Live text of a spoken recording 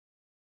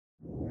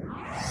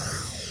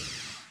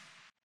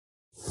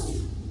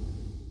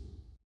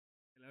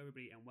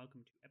everybody, and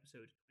welcome to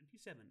episode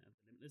 27 of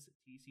the Limitless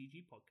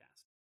TCG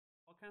podcast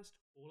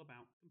all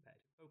about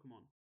competitive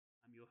Pokemon.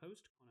 I'm your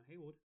host, Connor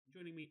Hayward.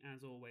 Joining me,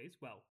 as always,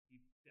 well,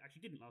 he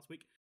actually didn't last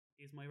week,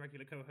 is my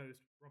regular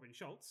co-host, Robin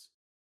Schultz.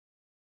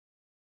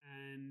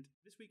 And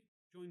this week,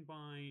 joined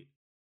by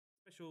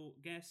special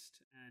guest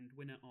and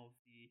winner of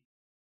the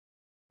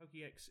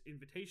PokéX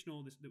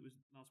Invitational that was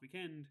last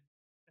weekend,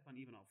 Stefan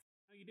Ivanov.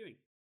 How are you doing?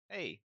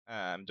 Hey,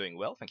 I'm doing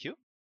well, thank you.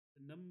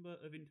 The number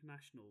of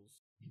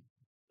internationals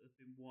that have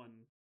been won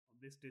on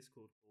this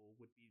Discord call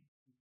would be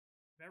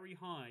very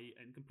high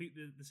and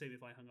completely the same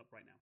if I hung up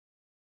right now.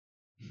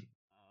 You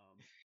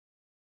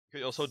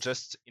could also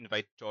just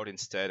invite Tord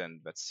instead,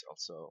 and that's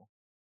also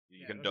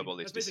you can double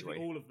it that's this basically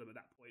way. all of them at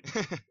that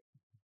point.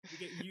 We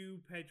get you,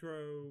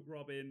 Pedro,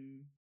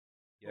 Robin,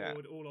 Yeah.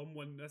 Tord, all on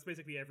one. That's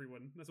basically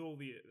everyone. That's all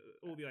the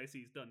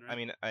ICs done, right? I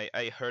mean,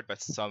 I heard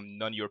that some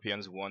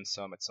non-Europeans won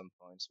some at some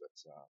points, but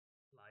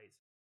lies.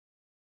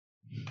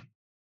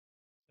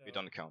 we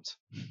don't count.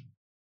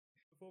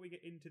 Before we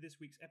get into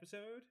this week's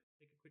episode,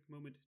 take a quick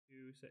moment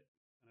to set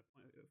kind of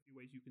point out a few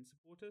ways you can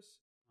support us.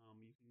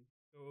 You can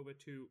go over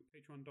to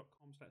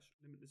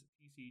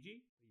patreon.com/limitlesstcg,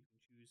 where you can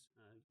choose,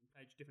 you can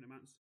pledge different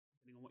amounts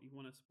depending on what you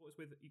want to support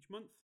us with each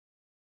month.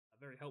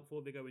 Very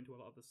helpful. They go into a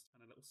lot of this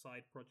kind of little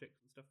side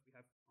projects and stuff we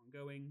have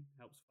ongoing.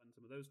 Helps fund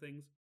some of those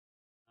things.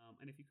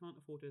 And if you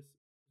can't afford to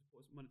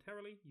support us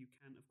monetarily, you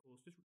can, of course,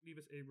 just leave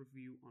us a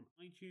review on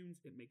iTunes.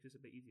 It makes us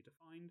a bit easier to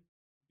find.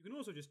 You can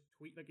also just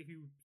tweet, like if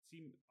you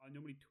see, I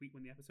normally tweet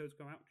when the episodes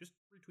go out, just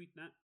retweet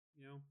that,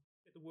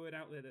 get the word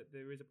out there that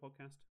there is a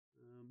podcast,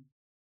 so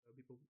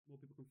more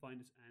people can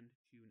find us and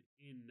tune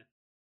in.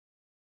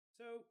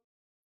 So,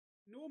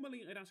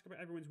 normally I'd ask about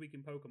everyone's week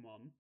in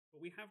Pokemon,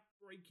 but we have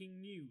breaking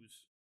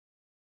news.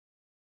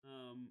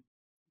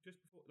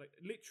 Just before, like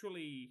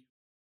literally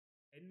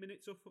 10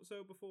 minutes or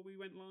so before we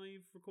went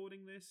live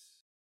recording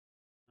this,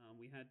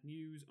 we had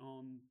news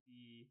on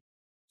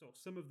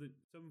some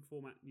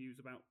format news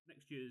about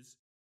next year's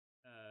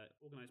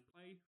organized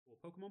play for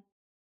Pokemon.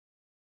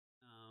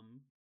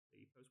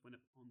 The post went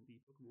up on the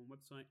Pokemon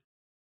website,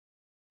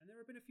 and there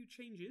have been a few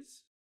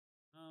changes.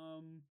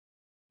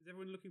 Is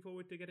everyone looking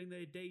forward to getting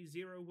their Day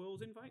Zero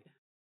Worlds invite?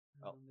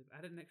 They've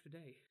added an extra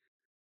day.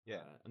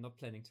 Yeah, I'm not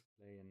planning to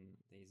play in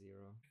Day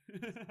Zero.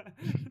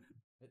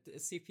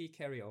 CP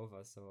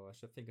carryover, so I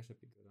should be good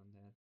on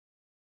that.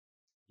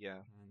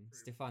 Yeah, and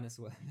Stefan as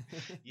well.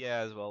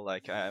 yeah, as well.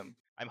 Like I'm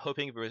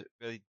hoping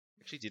we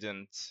actually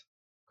didn't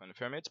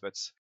confirm it,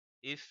 but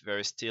if there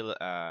is still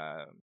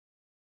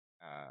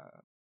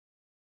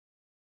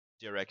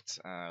direct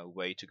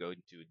way to go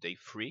into day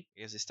 3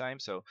 is this time.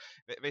 So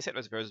they said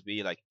that there will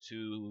be like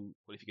 2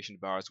 qualification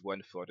bars,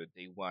 one for the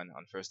day 1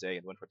 on Thursday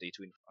and one for day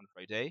 2 on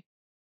Friday.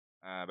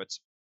 But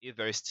if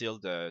there is still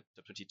the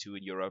top 22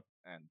 in Europe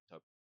and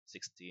top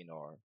 16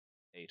 or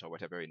 8 or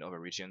whatever in other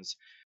regions,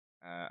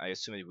 I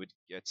assume it would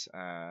get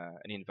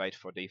an invite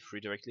for day 3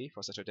 directly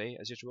for Saturday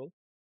as usual.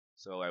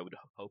 So I would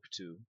hope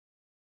to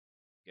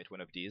get one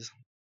of these.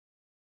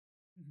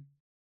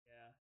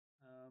 Yeah.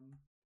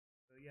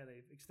 So yeah,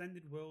 they've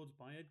extended Worlds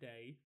by a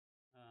day,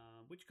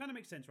 which kind of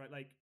makes sense, right?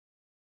 Like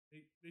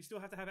they still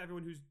have to have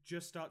everyone who's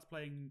just starts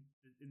playing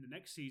in the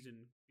next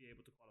season be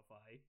able to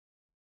qualify,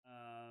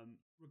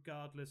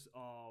 regardless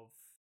of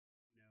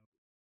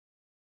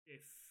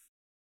if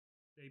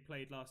they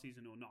played last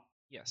season or not.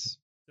 Yes.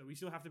 So we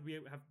still have to be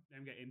able to have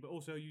them get in, but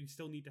also you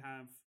still need to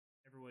have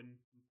everyone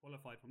who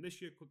qualified from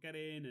this year could get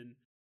in, and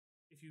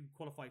if you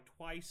qualify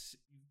twice,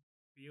 you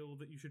feel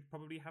that you should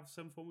probably have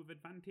some form of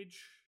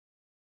advantage.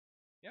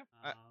 Yeah.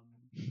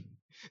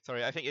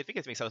 Sorry, I think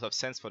it makes a lot of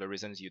sense for the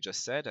reasons you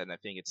just said, and I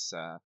think it's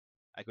a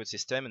good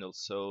system, and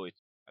also I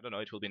don't know,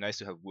 it will be nice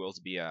to have Worlds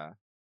be a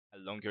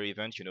longer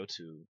event,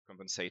 to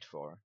compensate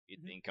for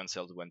it being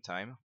cancelled one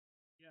time.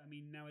 Yeah, I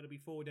mean now it'll be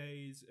 4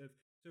 days of.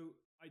 So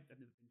I've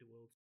never been to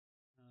Worlds,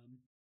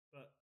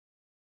 but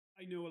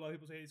I know a lot of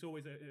people say it's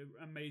always an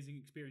amazing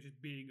experience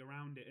just being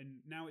around it.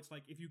 And now it's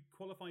like if you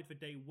qualified for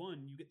day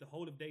 1, you get the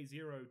whole of day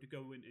 0 to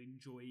go and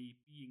enjoy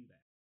being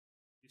there.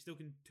 You still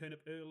can turn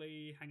up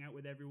early, hang out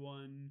with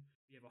everyone.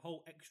 You have a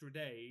whole extra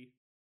day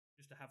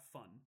just to have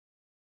fun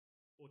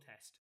or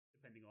test,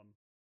 depending on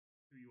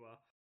who you are.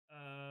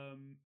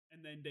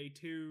 And then day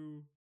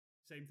 2,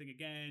 same thing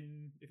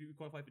again. If you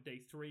qualify for day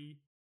 3,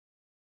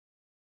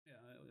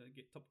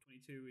 get top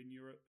 22 in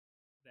Europe,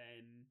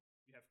 then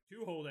you have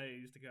 2 whole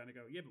days to kind of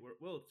go, yeah, but we're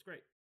at World, it's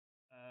great.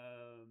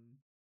 So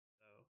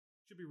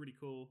should be really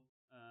cool.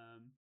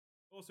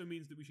 Also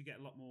means that we should get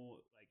a lot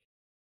more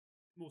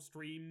more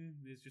stream.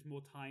 There's just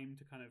more time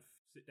to kind of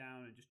sit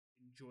down and just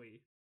enjoy.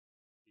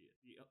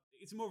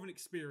 It's more of an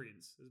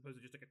experience as opposed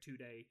to just like a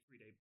 2-day,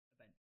 3-day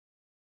event.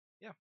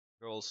 Yeah.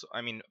 There also,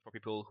 I mean, for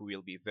people who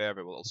will be there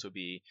will also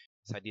be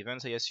side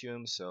events, I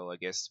assume. So I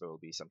guess there will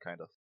be some kind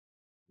of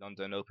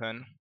London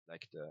Open,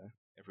 like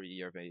every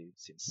year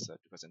since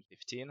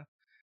 2015.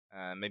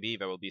 Maybe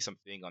there will be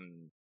something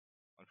on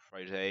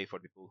Friday for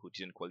people who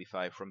didn't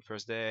qualify from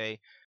Thursday.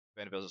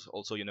 Then there's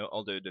also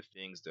all the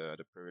things,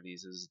 the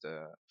pre-releases,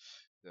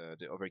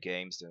 the other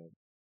games,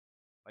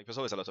 Like there's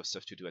always a lot of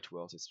stuff to do at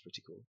Worlds. It's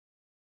pretty cool.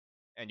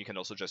 And you can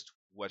also just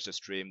watch the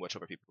stream, watch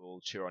other people,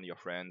 cheer on your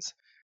friends.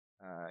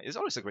 It's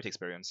always a great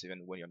experience,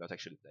 even when you're not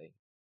actually playing.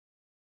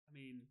 I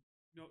mean,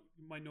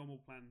 my normal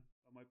plan,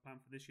 or my plan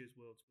for this year's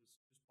Worlds was just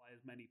buy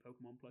as many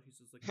Pokemon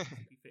plushies as I could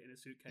physically fit in a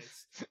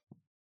suitcase.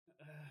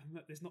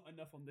 There's not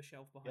enough on the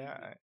shelf behind me.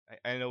 Yeah,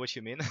 I know what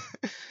you mean.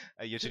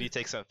 I usually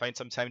find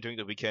some time during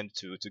the weekend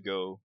to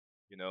go,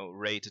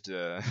 raid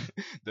the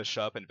the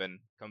shop and then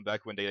come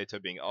back one day later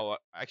being, oh,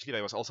 actually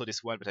there was also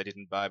this one, but I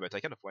didn't buy, but I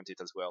kind of want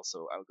it as well,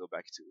 so I'll go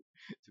back to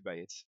buy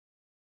it.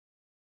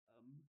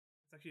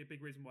 It's actually a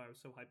big reason why I was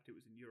so hyped it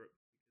was in Europe,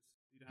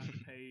 because you don't have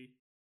to pay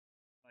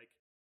like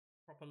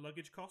proper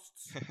luggage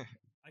costs.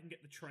 I can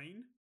get the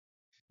train.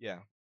 Yeah.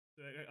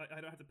 So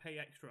I don't have to pay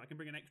extra. I can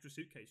bring an extra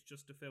suitcase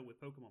just to fill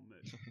with Pokemon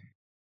merch.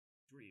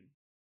 Dream.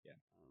 Yeah.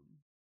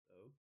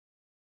 So,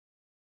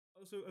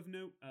 also of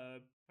note,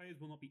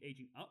 players will not be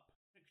aging up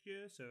next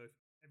year. So if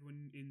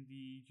everyone in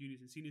the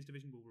juniors and seniors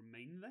division will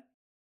remain there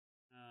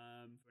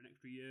for an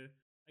extra year.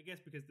 I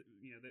guess because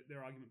their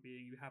argument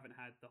being you haven't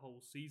had the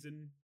whole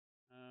season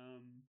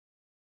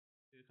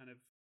to kind of,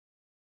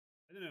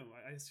 I don't know.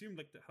 I assume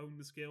like to hone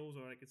the skills,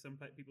 or like in some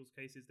people's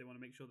cases, they want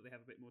to make sure that they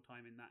have a bit more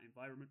time in that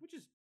environment, which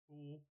is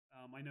cool.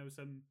 I know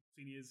some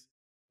seniors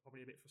are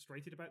probably a bit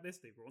frustrated about this.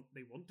 They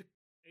want to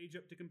age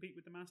up to compete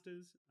with the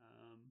masters.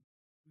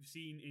 We've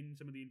seen in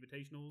some of the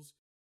invitationals,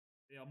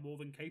 they are more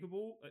than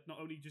capable at not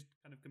only just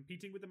kind of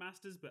competing with the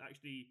masters, but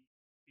actually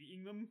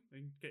beating them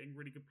and getting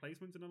really good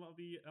placements in a lot of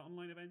the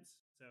online events.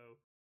 So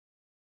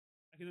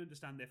I can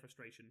understand their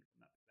frustration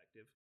from that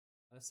perspective.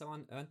 If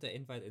someone earned the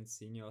invite in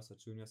seniors or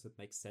juniors, it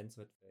makes sense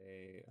that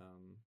they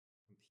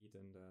compete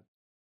in that.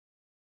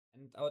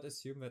 And I would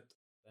assume that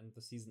then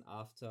the season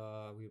after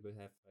we will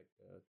have like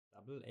a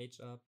double age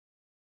up,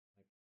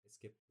 like they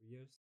skip 2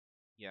 years.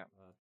 Yeah.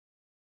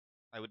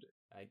 I would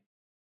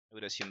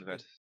assume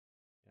that.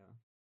 Yeah.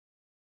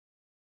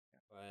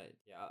 But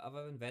yeah,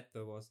 other than that,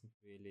 there wasn't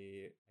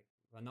really like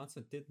the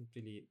announcement didn't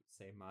really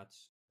say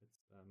much. It's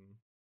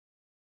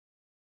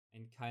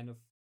and kind of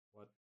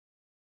what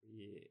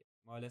we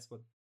more or less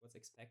what's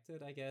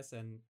expected, I guess.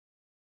 And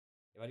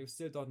yeah, but you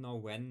still don't know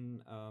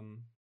when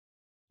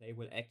they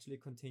will actually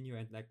continue,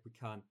 and like we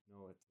can't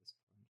know at this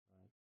point,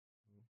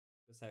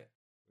 right?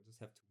 We'll just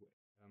have to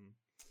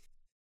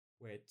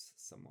wait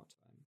some more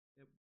time.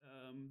 Yep.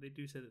 They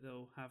do say that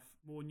they'll have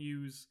more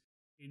news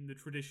in the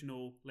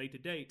traditional later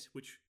date,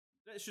 which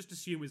let's just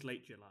assume is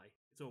late July.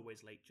 It's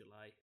always late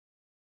July.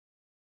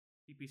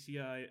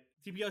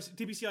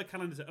 TPCI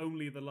calendars are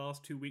only the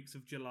last 2 weeks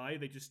of July.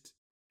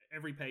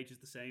 Every page is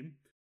the same.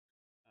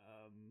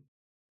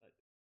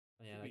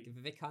 Yeah, like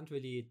they can't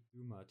really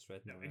do much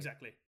right now. No,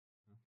 exactly.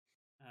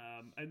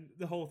 And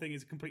the whole thing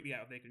is completely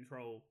out of their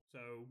control.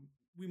 So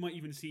we might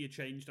even see a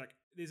change. Like,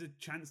 there's a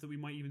chance that we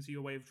might even see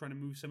a way of trying to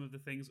move some of the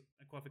things,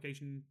 like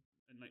qualification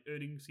and like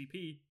earning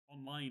CP,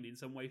 online in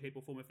some way, shape,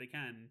 or form if they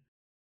can,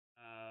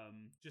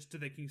 just so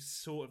they can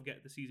sort of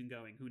get the season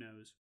going. Who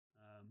knows?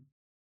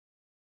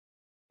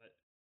 But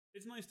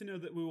it's nice to know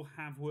that we will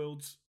have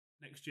Worlds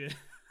next year.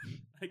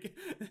 Like,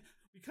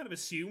 we kind of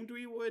assumed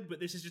we would, but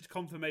this is just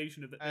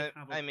confirmation of that.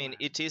 I mean,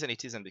 it is and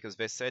it isn't, because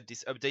they said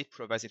this update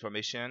provides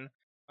information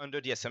under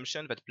the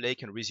assumption that play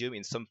can resume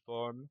in some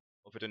form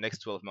over the next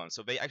 12 months.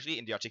 So they actually,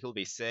 in the article,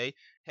 they say,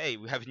 hey,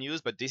 we have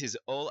news, but this is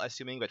all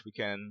assuming that we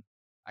can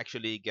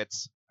actually get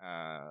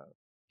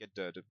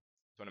the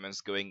tournaments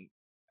going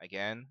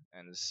again.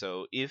 And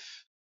so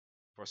if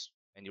for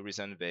any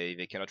reason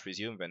they cannot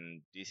resume,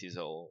 then this is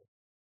all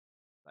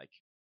like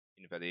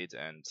invalid,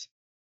 and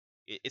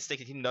it's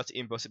technically not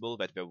impossible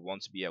that there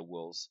won't be a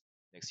Worlds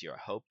next year. I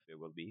hope there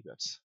will be,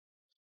 but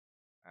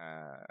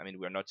I mean,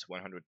 we're not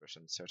 100%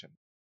 certain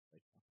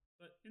right now.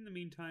 But in the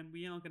meantime,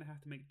 we are going to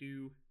have to make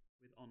do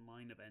with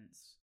online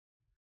events.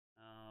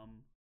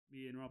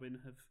 Me and Robin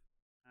have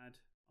had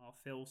our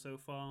fill so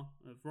far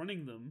of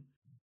running them.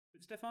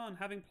 But Stefan,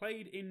 having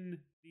played in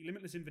the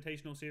Limitless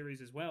Invitational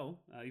series as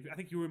well, I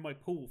think you were in my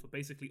pool for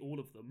basically all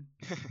of them.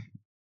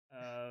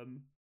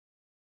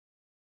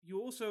 You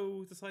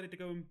also decided to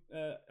go and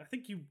I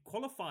think you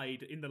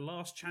qualified in the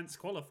last chance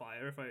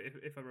qualifier,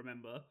 if I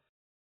remember.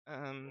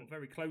 Or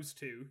very close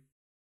to.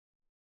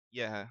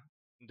 Yeah,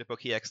 the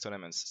PokéX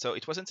tournaments. So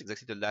it wasn't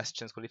exactly the last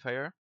chance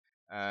qualifier.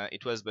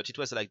 It was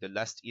like the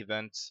last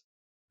event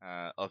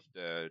of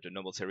the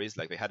normal series.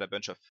 Like they had a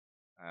bunch of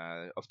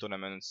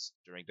tournaments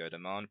during the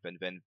month, and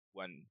then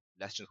one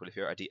last chance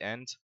qualifier at the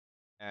end.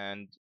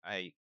 And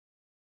I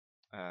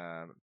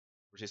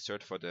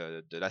registered for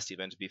the last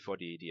event before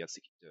the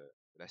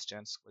last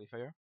chance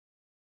qualifier,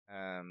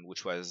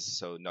 which was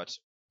so not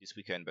this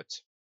weekend,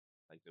 but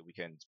like the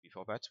weekend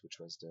before that, which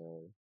was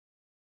the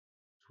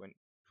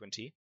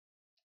 20th,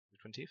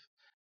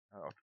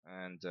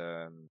 and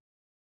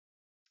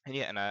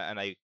yeah, and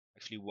I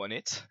actually won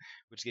it,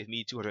 which gave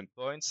me 200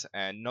 points.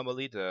 And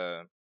normally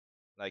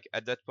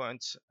at that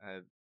point,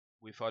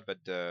 we thought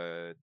that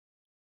the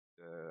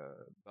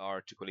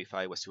bar to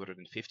qualify was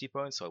 250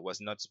 points, so I was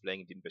not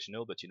playing the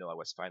Invitational, but I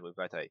was fine with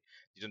that. I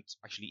didn't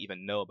actually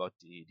even know about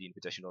the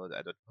Invitational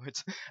at that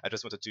point. I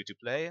just wanted to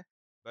play.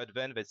 But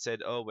then they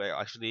said, oh, well,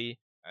 actually,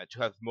 to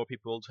have more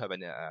people, to have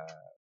a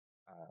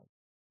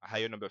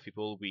higher number of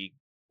people, we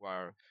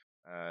were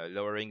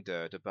lowering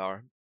the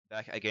bar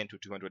back again to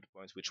 200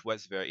 points, which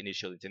was their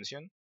initial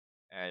intention,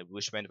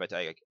 which meant that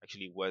I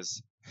actually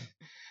was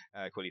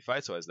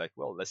qualified. So I was like,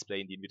 well, let's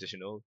play in the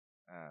Invitational.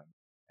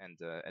 And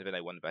then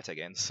I won that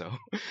again. So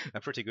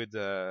a pretty good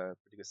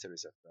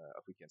series of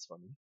weekends for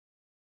me.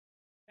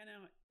 And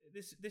now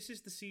this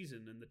is the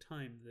season and the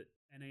time that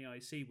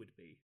NAIC would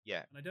be.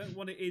 Yeah. And I don't know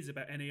what it is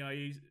about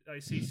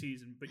NAIC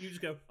season, but you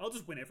just go, I'll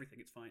just win everything.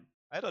 It's fine.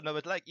 I don't know,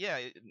 but like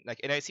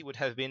NAIC would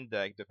have been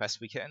the past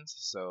weekends.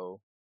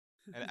 So,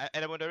 and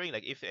I'm wondering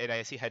like if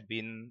NAIC had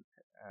been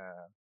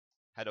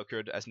had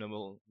occurred as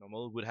normal,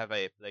 would have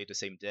I played the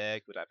same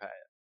deck? Would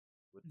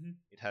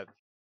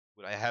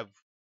I have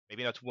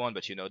maybe not won,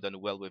 but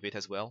done well with it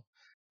as well?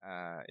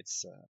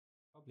 It's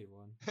Probably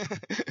won.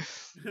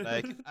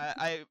 like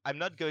I'm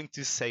not going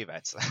to say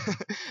that.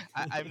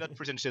 I'm not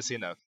pretentious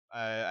enough.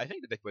 I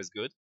think the deck was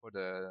good but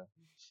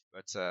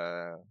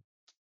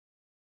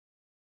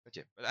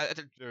yeah. But at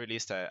the very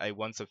least, I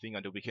won something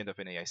on the weekend of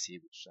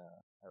NAIC, which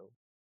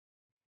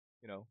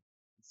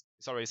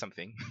it's already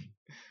something.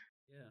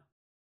 Yeah.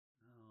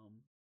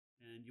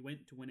 And you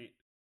went to win it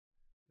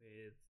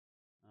with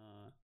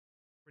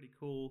pretty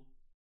cool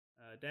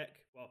deck.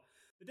 Well,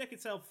 the deck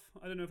itself,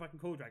 I don't know if I can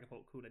call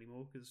Dragapult cool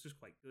anymore because it's just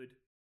quite good.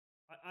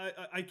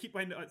 I keep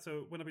finding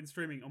so when I've been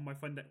streaming on my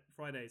Fun Deck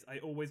Fridays, I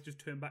always just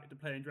turn back to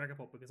playing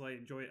Dragapult because I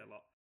enjoy it a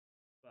lot.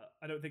 But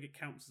I don't think it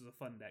counts as a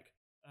fun deck.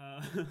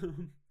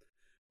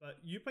 But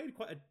you played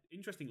quite an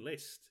interesting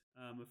list.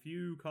 A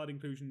few card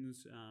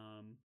inclusions,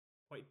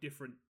 quite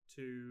different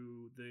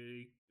to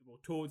the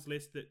Toad's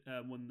list that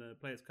won the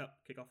Players' Cup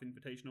Kickoff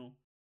Invitational.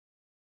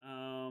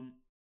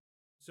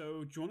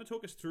 So do you want to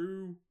talk us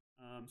through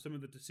some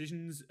of the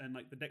decisions and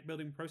like the deck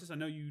building process? I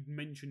know you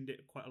mentioned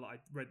it quite a lot. I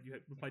read you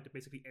replied to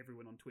basically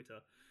everyone on Twitter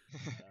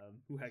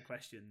who had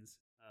questions.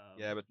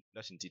 Yeah, but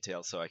not in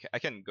detail. So I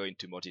can go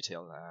into more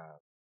detail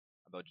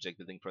about the deck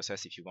building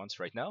process if you want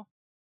right now.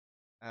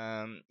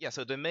 Yeah,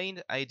 so the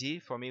main idea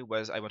for me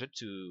was I wanted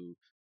to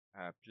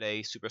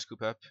play Super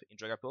Scoop Up in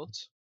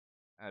Dragapult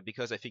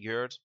because I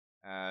figured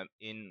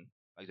in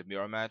like the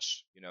mirror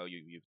match,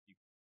 you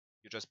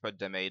just put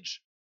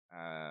damage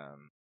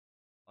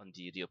on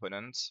the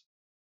opponent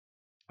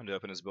on the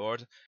opponent's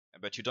board,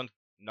 but you don't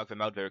knock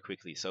them out very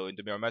quickly. So in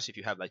the mirror match, if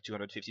you have like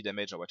 250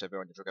 damage or whatever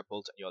on the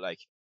Dragapult, and you're like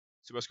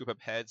Super Scoop Up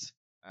heads,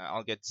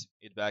 I'll get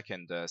it back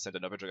and send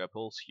another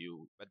Dragapult.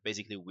 That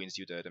basically wins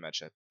you the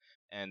matchup.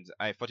 And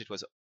I thought it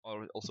was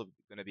also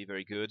going to be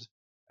very good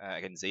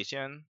against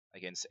Zacian,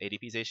 against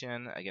ADP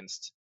Zacian,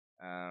 against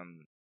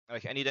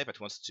like any deck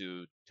that wants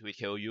to hit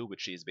KO you,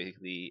 which is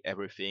basically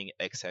everything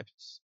except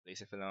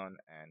Blacephalon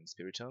and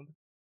Spiritomb,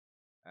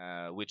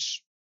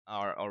 which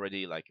are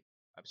already like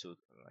absolute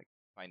like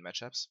fine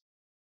matchups.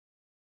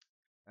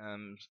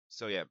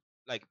 So yeah,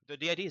 like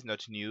the idea is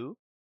not new.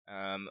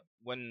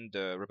 When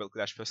the Rebel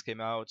Clash first came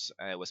out,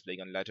 I was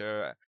playing on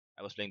ladder.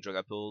 I was playing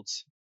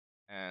Dragapult,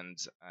 and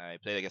I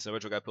played against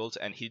another Dragapult,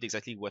 and he did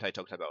exactly what I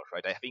talked about,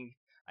 right? I think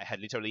I had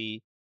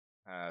literally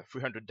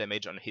 300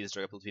 damage on his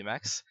Dragapult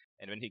VMAX,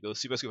 and when he goes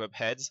Super Scoop Up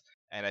heads,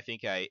 and I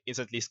think I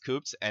instantly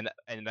scooped, and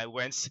I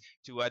went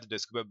to add the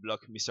Scoop Up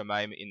block Mr.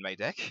 Mime in my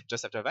deck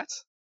just after that.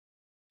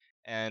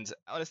 And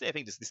honestly, I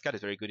think this card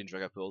is very good in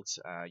Dragapult,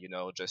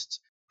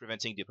 just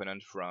preventing the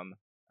opponent from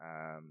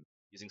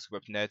using Scoop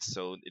Up Net,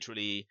 so it's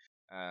really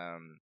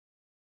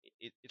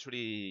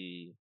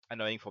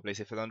annoying for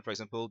Blacephalon, for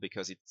example,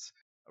 because it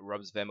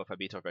robs them of a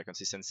bit of their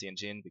consistency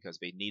engine because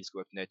they need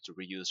Scoop Up Net to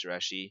reuse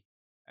Jirachi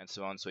and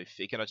so on. So if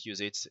they cannot use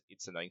it,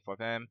 it's annoying for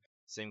them.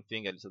 Same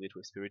thing a little bit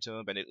with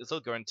Spiritomb, and it also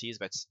guarantees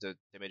that the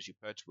damage you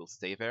put will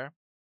stay there.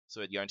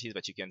 So it guarantees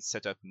that you can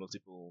set up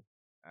multiple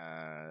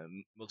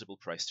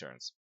price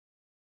turns.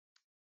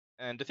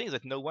 And the thing is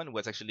that no one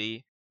was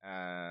actually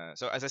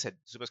so as I said,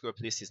 Super Scoop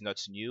Up list is not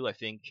new. I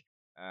think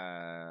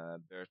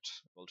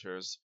Bert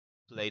Walters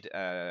played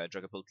a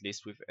Dragapult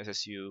list with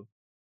SSU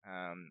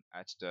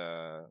at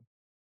the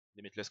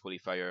Limitless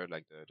qualifier,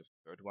 like the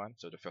third one,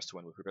 so the first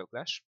one with Rebel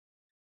Clash.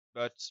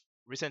 But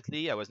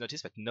recently, I was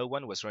noticed that no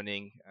one was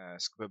running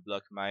Scoop Up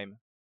Block Mime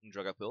in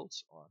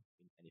Dragapult or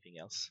in anything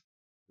else,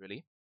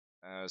 really.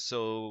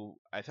 So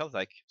I felt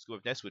like Scoop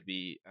Up Nest would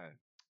be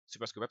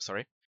Super Scoop Up,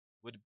 sorry,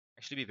 would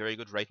actually be very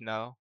good right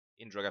now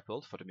in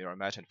Dragapult for the mirror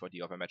match and for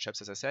the other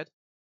matchups, as I said.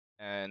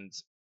 And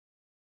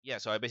yeah,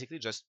 so I basically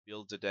just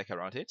built the deck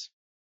around it,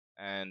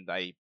 and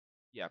I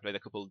played a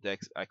couple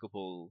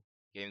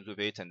games with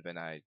it, and then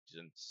I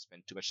didn't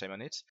spend too much time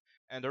on it.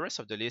 And the rest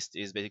of the list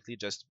is basically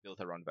just built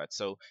around that.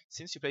 So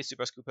since you play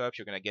Super Scoop Up,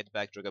 you're gonna get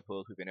back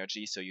Dragapult with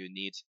energy, so you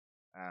need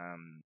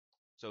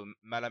so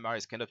Malamar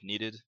is kind of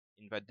needed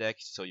in that deck,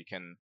 so you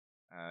can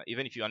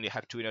even if you only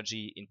have 2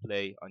 energy in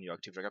play on your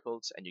active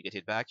Dragapult and you get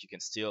it back, you can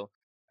still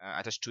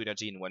attach 2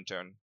 energy in one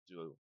turn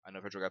to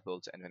another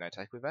Dragapult and then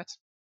attack with that.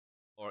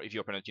 or if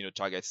your opponent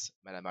targets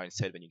Malamar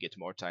instead, then you get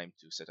more time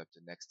to set up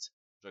the next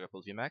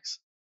Dragapult VMAX.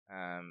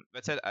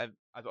 That said,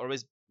 I've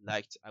always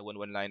liked a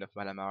 1/1 line of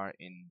Malamar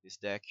in this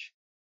deck,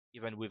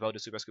 even without the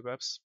Super Scoop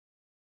Ups,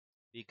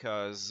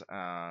 because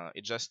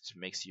it just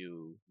makes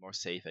you more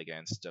safe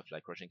against stuff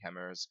like Crushing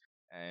Hammers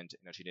and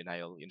Energy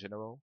Denial in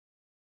general.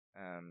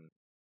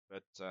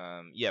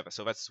 Yeah,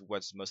 so that's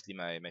what's mostly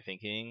my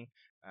thinking.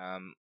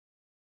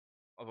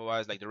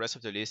 Otherwise, like the rest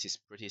of the list is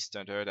pretty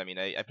standard. I mean,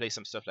 I play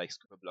some stuff like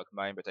Scoop Block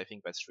Mine, but I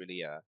think that's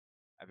really a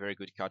very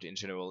good card in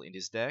general in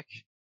this deck.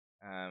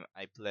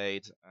 I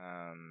played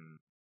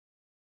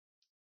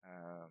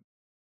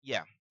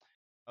yeah.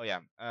 Oh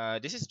yeah.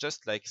 This is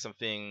just like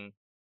something.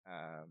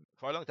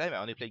 For a long time, I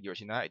only played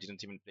Giratina. I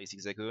didn't even play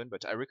Zigzagoon,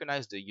 but I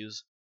recognize the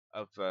use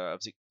of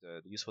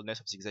the usefulness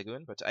of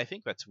Zigzagoon. But I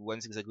think that one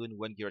Zigzagoon,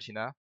 one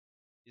Giratina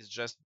is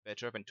just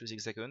better than two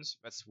Zigzagoons.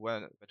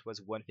 That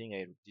was one thing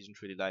I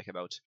didn't really like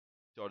about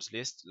George's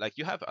list. Like,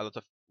 you have a lot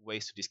of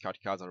ways to discard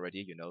cards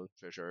already.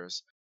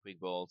 Treasures, Quick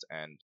Bolt,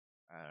 and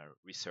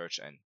research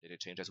and data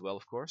change as well,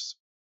 of course.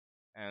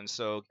 And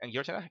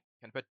Giratina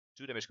can put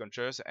 2 damage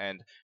counters,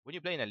 and when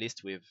you play in a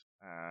list with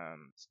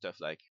stuff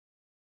like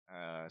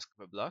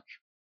Scoop Block,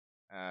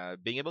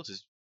 being able to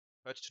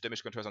put 2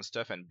 damage counters on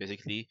stuff and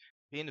basically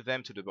pin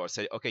them to the board.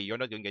 Say, okay, you're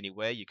not going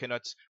anywhere. You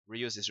cannot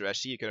reuse this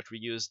Jirachi. You cannot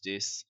reuse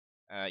this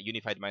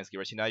Unified Minds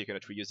Giratina. You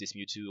cannot reuse this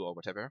Mewtwo or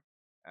whatever.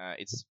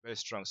 It's very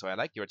strong. So I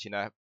like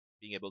Giratina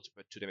being able to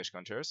put 2 damage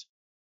counters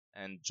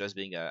and just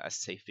being a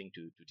safe thing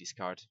to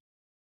discard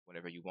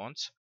whenever you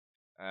want.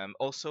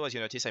 Also, as you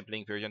notice, I'm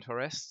playing Viridian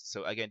Forest.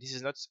 So again, this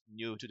is not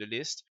new to the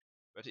list,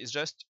 but it's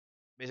just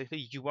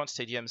basically you want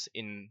stadiums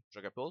in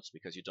Dragapult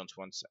because you don't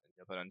want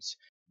the opponents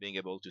being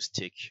able to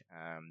stick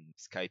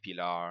Sky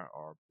Pillar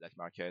or Black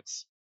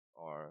Markets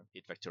or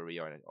Hit Factory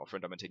or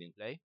Fundamental in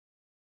play.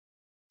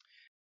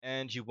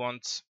 And you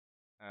want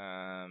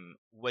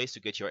ways to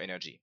get your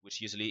energy,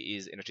 which usually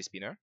is Energy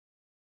Spinner.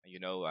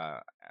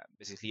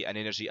 Basically an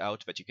energy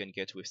out that you can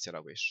get with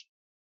Stellar Wish.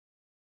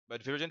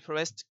 But Viridian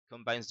Forest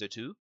combines the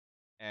two.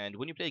 And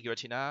when you play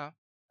Giratina,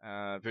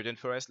 Viridian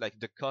Forest, like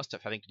the cost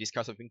of having to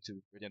discard something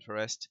to Viridian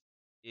Forest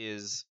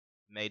is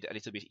made a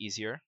little bit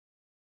easier.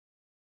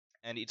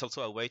 And it's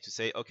also a way to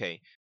say,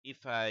 okay,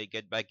 if I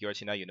get back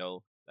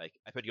Giratina, like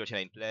I put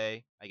Giratina in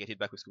play, I get it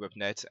back with Scoop Up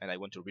Net, and I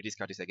want to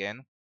rediscard this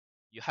again,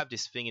 you have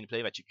this thing in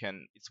play that you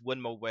can, it's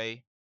one more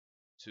way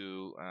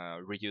to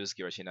reuse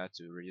Giratina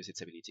to reuse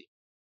its ability.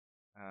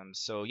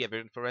 So yeah,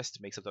 Viridian Forest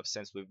makes a lot of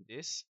sense with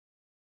this.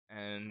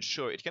 And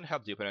sure, it can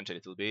help the opponent a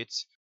little bit.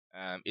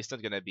 It's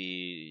not gonna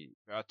be.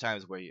 There are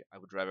times where I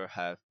would rather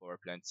have Power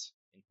Plant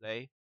in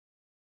play,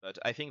 but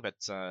I think that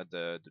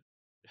the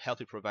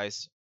help it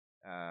provides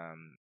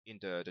in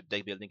the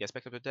deck building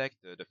aspect of the deck,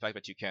 the fact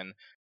that you can,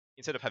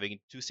 instead of having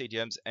 2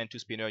 stadiums and 2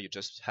 spinner, you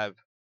just have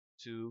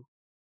 2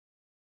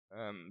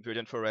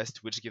 Viridian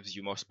Forest, which gives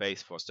you more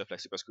space for stuff like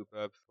Super Scoop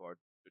Up, for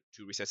the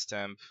 2 Reset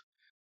Stamp,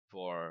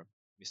 for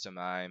Mr.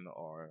 Mime,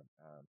 or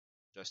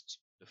just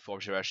the 4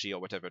 Jirachi or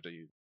whatever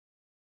the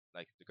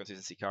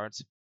consistency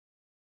cards.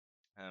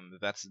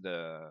 That's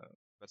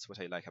what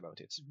I like about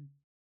it. Mm-hmm.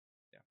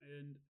 Yeah.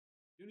 And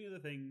the only other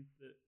thing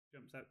that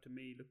jumps out to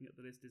me looking at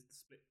the list is the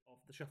split of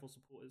the shuffle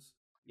supporters.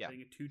 Yeah.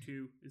 Playing a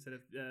 2/2 instead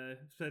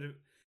of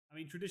I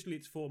mean, traditionally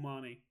it's 4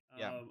 Marnie.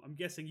 Yeah. I'm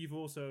guessing you've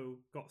also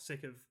got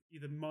sick of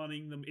either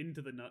Marning them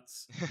into the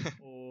nuts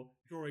or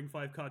drawing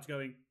 5 cards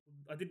going,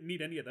 I didn't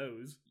need any of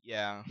those.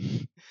 Yeah.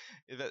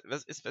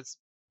 That's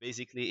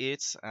basically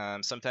it.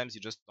 Sometimes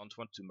you just don't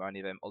want to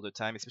Marnie them all the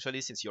time,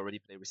 especially since you already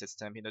play Reset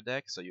Stamp in the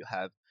deck, so you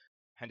have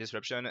Hand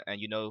Disruption,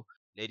 and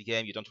late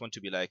game you don't want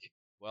to be like,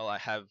 well, I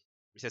have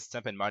Reset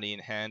Stamp and Marnie in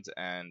hand,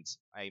 and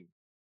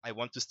I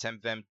want to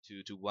stamp them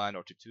to 1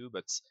 or to 2,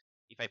 but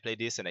if I play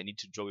this and I need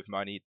to draw with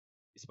Marnie,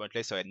 it's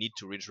pointless, so I need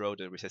to redraw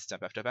the Reset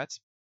Stamp after that.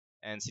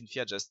 And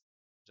Cynthia just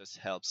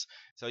helps.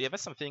 So yeah,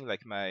 that's something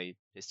like my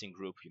testing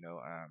group,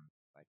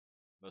 like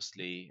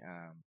mostly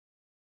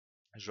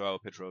Joao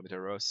Pedro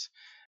Medeiros.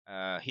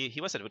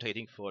 He was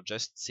advocating for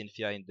just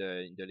Cynthia in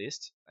the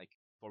list, like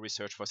for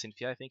research for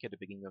Cynthia, I think, at the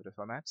beginning of the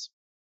format.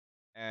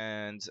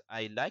 And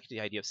I liked the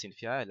idea of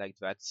Cynthia. I liked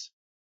that,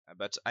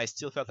 but I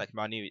still felt like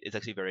Marnie is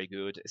actually very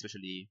good,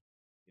 especially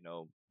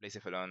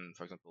Blacephalon,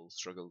 for example,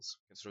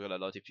 can struggle a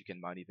lot if you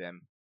can Marnie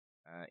them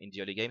in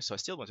the early game. So I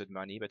still wanted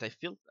Marnie, but I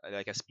feel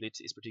like a split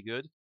is pretty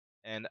good,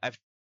 and I've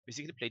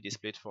basically played this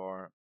split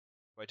for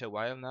quite a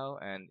while now,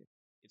 and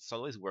it's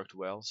always worked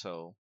well.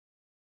 So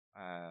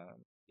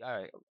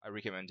yeah, I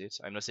recommend it.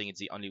 I'm not saying it's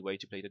the only way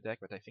to play the deck,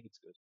 but I think it's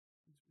good.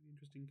 It's really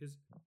interesting because,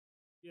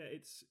 yeah,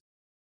 it's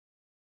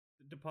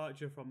the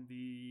departure from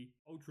the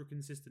ultra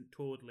consistent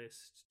Tord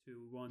list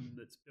to one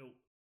that's built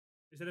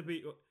instead of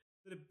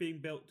being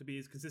built to be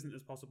as consistent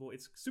as possible.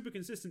 It's super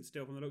consistent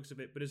still from the looks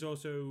of it, but it's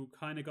also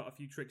kind of got a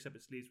few tricks up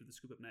its sleeves with the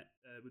Scoop Up Net,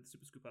 with the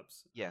Super Scoop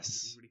Ups. Yes,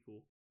 which is really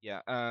cool.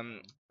 Yeah.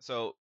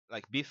 So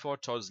like before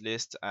Tord's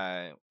list,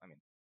 I mean,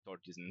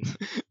 Tord isn't.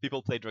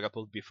 People played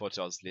Dragapult before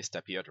Tord's list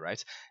appeared,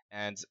 right?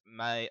 And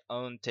my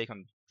own take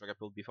on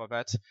Dragapult before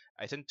that,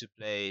 I tend to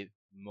play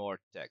more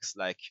decks.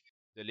 Like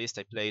the list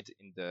I played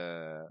in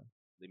the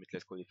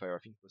Limitless qualifier, I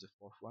think it was the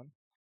fourth one,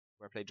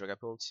 where I played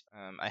Dragapult.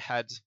 I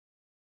had,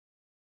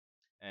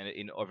 and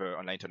in other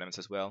online tournaments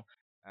as well,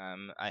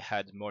 I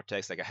had more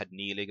text, like I had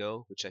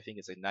Nihilego, which I think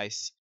is a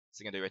nice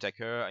secondary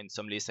attacker. In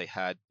some lists I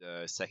had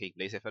Psychic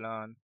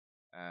Blacephalon,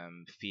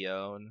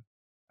 Fion,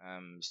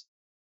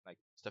 like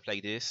stuff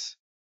like this.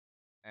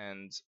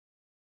 And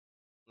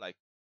like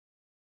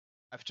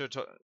after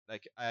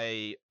like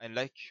I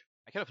kind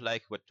of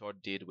like what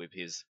Todd did with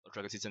his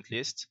Ultra Consistent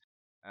list.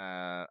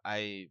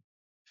 I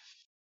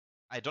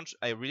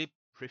really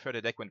prefer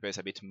the deck when there's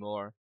a bit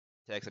more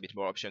text, a bit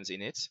more options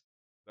in it.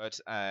 But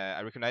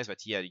I recognize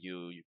that yeah,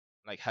 you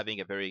like having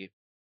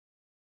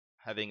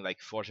like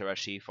 4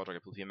 Jirachi, 4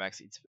 Dragapult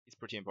VMAX, it's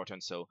pretty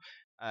important. So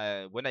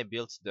when I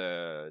built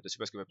the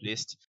Super Scoop Up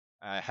list,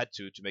 I had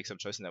to make some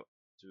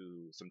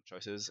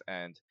choices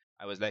and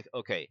I was like,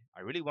 okay,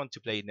 I really want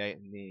to play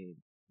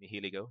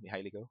Nihilego.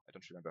 I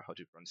don't remember how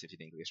to pronounce it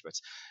in English,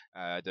 but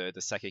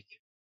the Psychic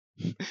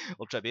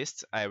Ultra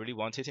Beast. I really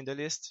want it in the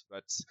list,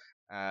 but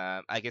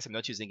I guess I'm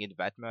not using it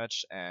that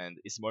much, and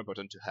it's more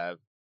important to have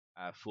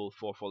a full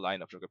 4/4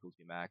 line of Dragapult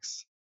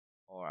VMAX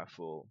or a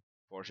full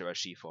 4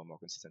 Jirachi for more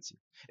consistency.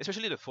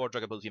 Especially the 4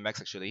 Dragapult VMAX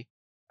actually.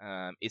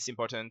 It's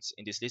important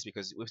in this list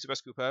because with Super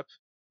Scoop Up,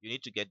 you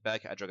need to get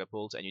back a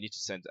Dragapult and you need to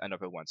send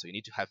another one. So you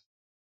need to have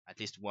at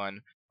least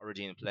one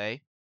already in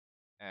play.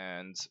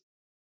 And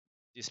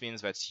this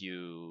means that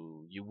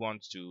you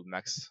want to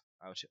max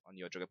out on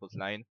your Dragapult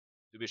line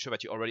to be sure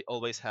that you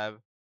always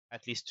have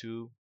at least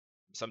 2,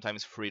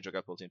 sometimes 3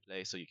 Dragapult in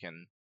play, so you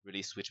can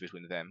really switch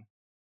between them.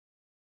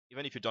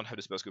 Even if you don't have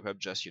the Super Scoop Up,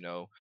 just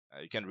you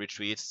can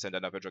retreat, send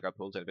another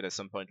Dragapult, and then at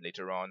some point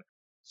later on,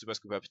 Super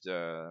Scoop Up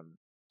the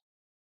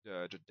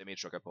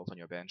damage Dragapult on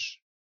your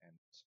bench and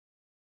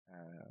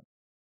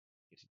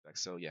get it back.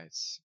 So yeah,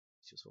 it's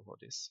useful for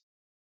this.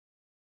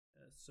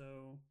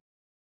 So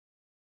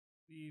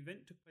the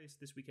event took place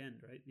this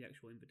weekend, right? The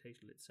actual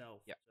invitational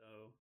itself. Yeah.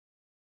 So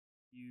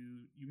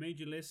you made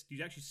your list.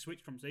 You actually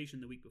switched from Zacian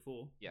the week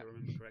before, if I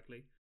remember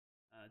correctly,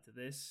 to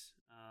this.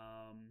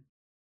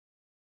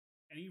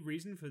 Any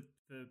reason for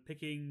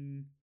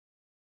picking,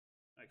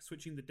 like,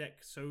 switching the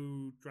deck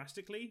so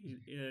drastically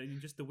in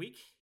just a week?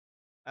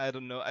 I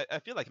don't know. I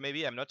feel like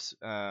maybe I'm not.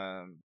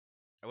 I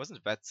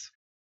wasn't that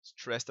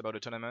stressed about the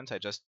tournament. I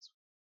just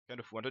kind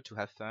of wanted to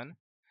have fun.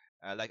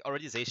 Like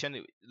already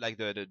Zacian, like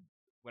the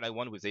when I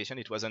won with Zacian,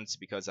 it wasn't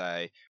because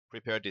I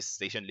prepared this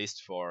Zacian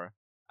list for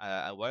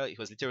a while. It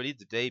was literally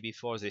the day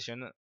before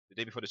Zacian, the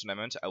day before the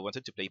tournament. I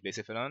wanted to play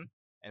Blacephalon,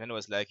 and then I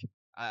was like,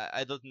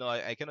 I don't know.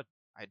 I cannot.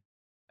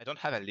 I don't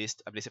have a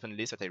Blacephalon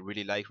list that I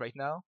really like right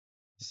now.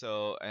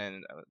 So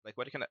and like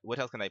what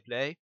else can I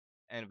play?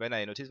 And then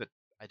I noticed that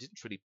I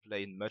didn't really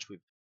play much with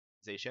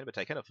Zacian, but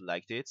I kind of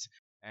liked it,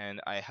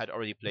 and I had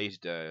already played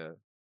the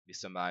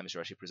Mr. Mime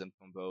Jirachi Prison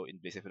combo in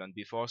Blacephalon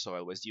before, so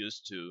I was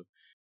used to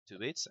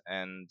it,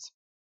 and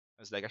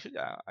I was like, actually,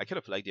 I kind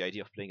of like the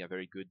idea of playing a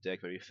very good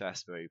deck, very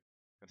fast, very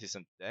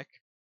consistent deck.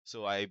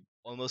 So I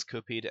almost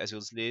copied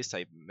Azul's list.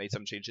 I made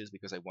some changes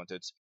because I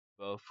wanted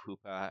both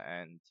Hoopa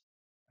and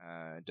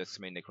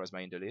Duskmane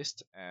Necrozma in the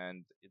list,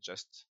 and it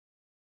just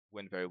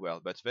went very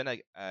well. But then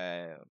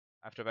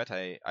after that,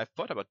 I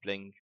thought about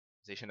playing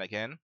Zacian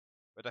again,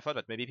 but I thought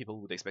that maybe people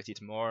would expect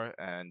it more,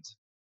 and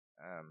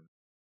I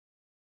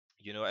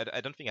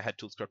don't think I had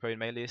Tool Scrapper in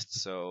my list,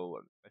 so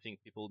I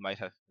think people might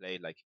have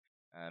played like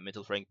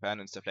Metal Frying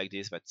Pan and stuff like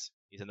this, but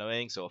it's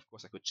annoying, so of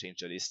course I could change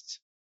the list,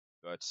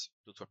 but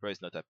Tool Scrapper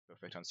is not a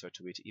perfect answer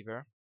to it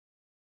either.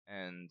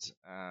 And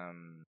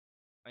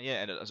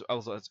yeah, and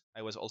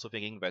I was also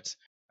thinking that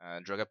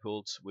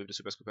Dragapult with the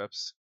Super Scoop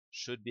Ups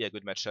should be a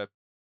good matchup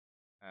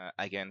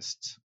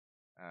against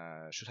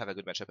should have a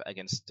good matchup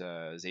against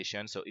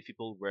Zacian. So if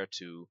people were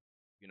to,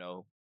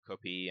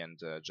 copy and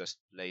just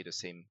play the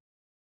same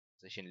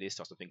Zacian list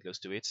or something close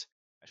to it,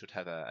 I should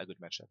have a good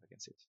matchup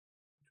against it.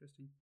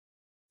 Interesting.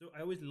 So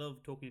I always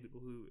love talking to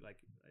people who like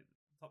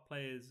top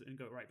players and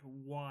go, right,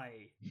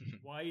 why?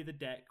 Why the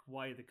deck?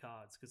 Why the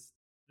cards? Because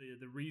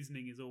the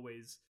reasoning is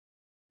always,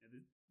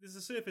 there's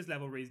a surface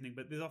level reasoning,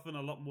 but there's often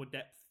a lot more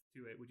depth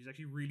to it, which is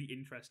actually really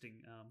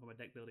interesting from a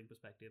deck building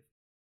perspective.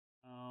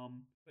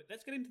 But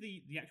let's get into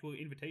the actual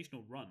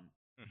invitational run.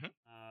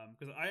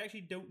 Because I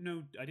actually don't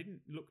know. I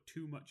didn't look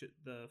too much at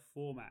the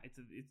format. It's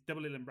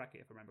double Illidan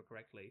bracket, if I remember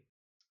correctly.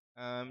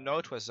 No,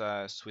 it was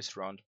Swiss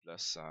round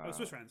plus.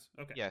 Swiss rounds.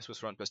 Okay. Yeah,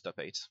 Swiss round plus top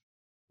 8.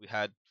 We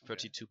had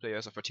 32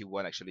 players, or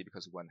 31 actually,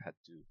 because one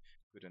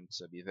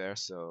couldn't be there.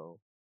 So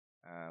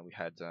we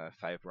had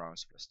 5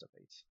 rounds plus top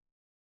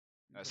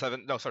 8.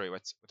 7. No, sorry.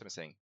 What am I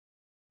saying?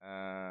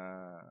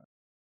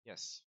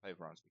 Yes, 5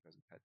 rounds because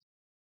we had.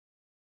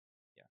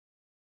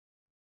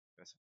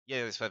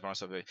 Yeah, there's 5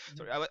 rounds of it.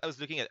 Sorry, I was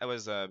looking at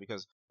because I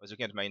was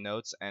looking at my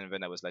notes, and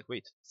then I was like,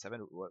 wait,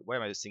 7? Why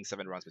am I seeing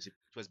 7 rounds? But it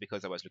was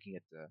because I was looking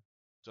at the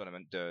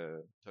tournament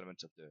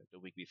of the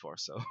week before.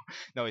 So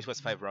no, it was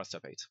 5 rounds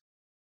top 8.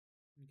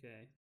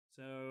 Okay,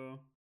 so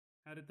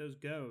how did those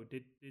go?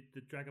 Did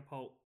the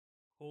Dragapult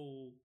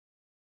call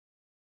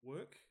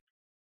work?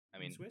 I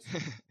mean, Swiss.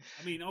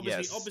 I mean,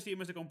 yes, obviously, it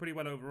must have gone pretty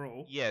well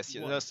overall. yes.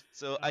 You won.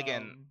 So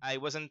again, I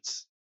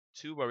wasn't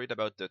too worried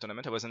about the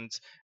tournament. I wasn't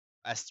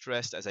as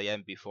stressed as I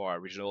am before a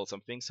regional or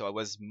something. So I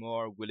was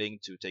more willing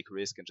to take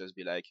risk and just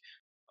be like,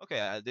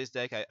 okay, this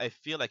deck, I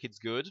feel like it's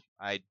good.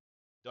 I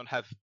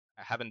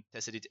haven't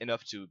tested it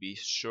enough to be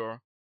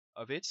sure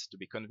of it, to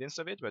be convinced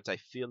of it, but I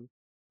feel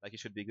like it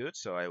should be good.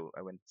 So I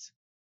went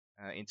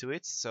into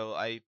it. So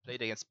I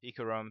played against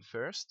Pikarom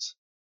first,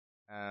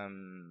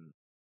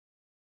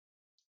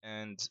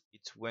 and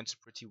it went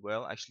pretty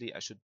well. Actually, I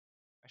should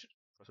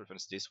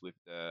cross-reference this with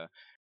the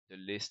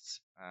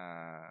list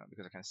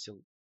because I can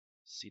still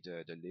see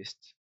the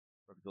list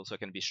for people, so I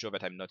can be sure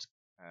that I'm not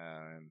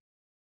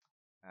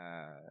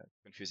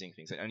confusing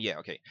things. And yeah,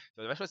 okay.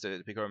 So that was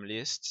the Pikarom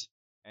list,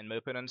 and my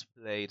opponent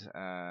played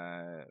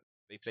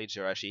they played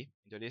Jirachi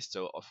in the list.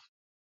 So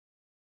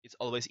it's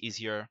always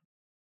easier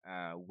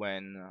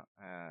when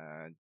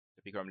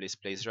the Pikarom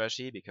list plays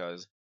Jirachi,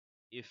 because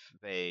if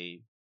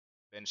they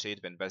bench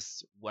it, then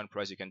that's one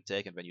prize you can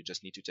take, and then you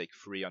just need to take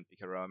 3 on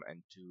Pikarom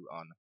and 2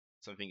 on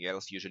something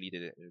else, usually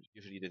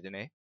the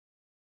Dene.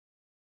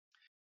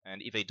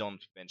 And if they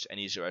don't bench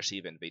any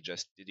Jirachi, then they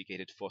just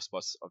dedicated 4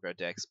 spots of their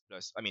decks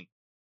plus,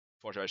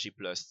 4 Jirachi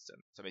plus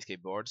some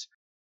escape boards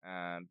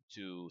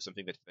to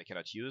something that they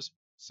cannot use.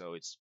 So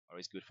it's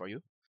always good for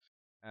you.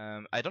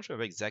 I don't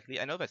remember exactly.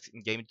 I know that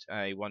in game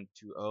I won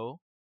 2-0.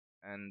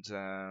 And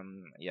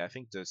yeah, I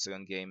think the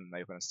second game my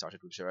opponent started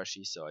with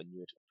Jirachi, so I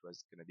knew it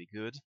was gonna be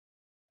good.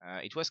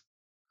 It was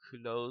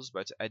close,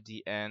 but at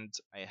the end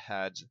I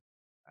had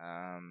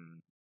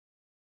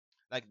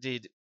like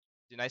the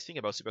nice thing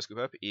about Super Scoop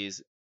Up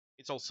is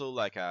it's also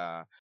like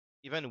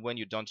even when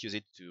you don't use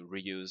it to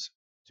reuse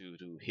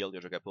to heal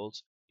your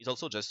Dragapult, it's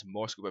also just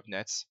more Scoop Up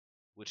nets,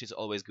 which is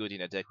always good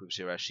in a deck with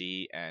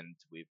Jirachi and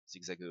with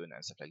Zigzagoon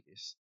and stuff like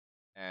this.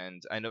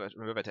 And I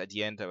remember that at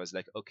the end I was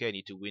like, okay, I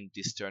need to win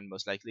this turn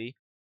most likely,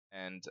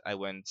 and I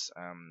went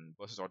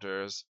Boss's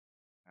Orders,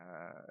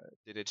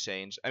 did it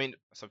change? I mean,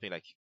 something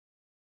like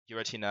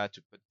Giratina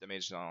to put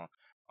damage on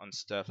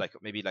stuff, like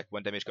maybe like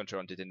 1 damage counter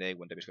on Dedenne,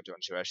 1 damage counter on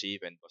Jirachi,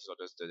 then Boss's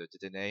Orders the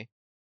Dedenne.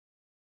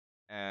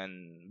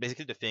 And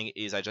basically the thing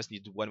is I just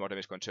need 1 more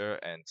damage counter,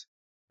 and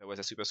there was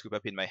a Super Scoop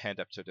Up in my hand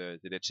after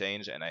the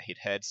change, and I hit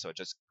head, so I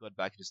just got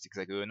back to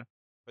Zigzagoon,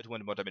 put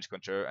 1 more damage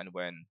counter, and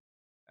when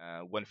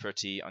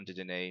 130 on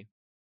Dedenne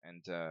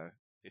and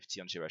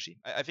 50 on Jirachi.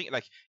 I think,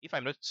 like, if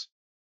I'm not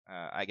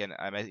again,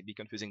 I might be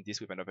confusing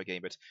this with another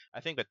game, but I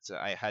think that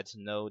I had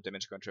no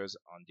damage counters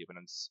on the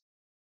opponent's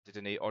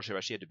Dedenne or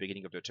Jirachi at the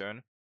beginning of the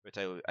turn, but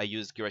I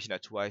used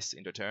Giratina twice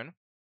in the turn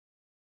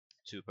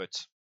to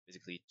put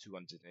basically 2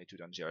 on Dedenne,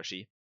 2 on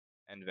Jirachi,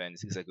 and then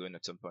Zigzagoon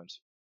at some point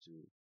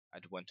to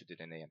add 1 to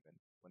Dedenne and then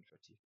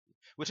 130.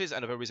 Which is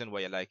another reason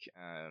why I like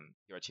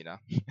Giratina.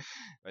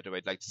 By the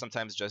way, like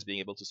sometimes just being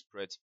able to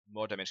spread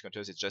more damage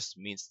counters, it just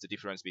means the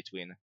difference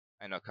between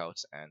a knockout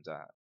and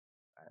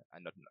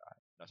not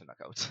a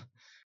knockout.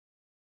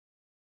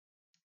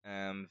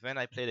 Then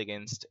I played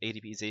against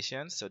ADP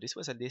Zacian, so this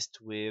was a list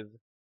with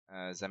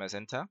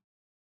Zamazenta,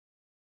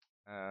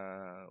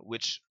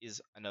 which is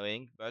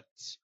annoying, but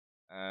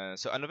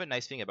so another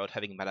nice thing about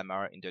having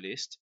Malamar in the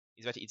list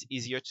is that it's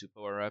easier to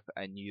power up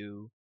a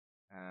new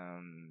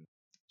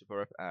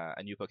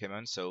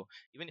Pokemon. So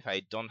even if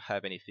I don't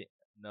have anything,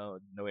 no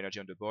energy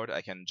on the board,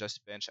 I can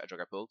just bench a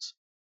Dragapult,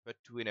 put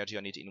 2 energy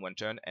on it in 1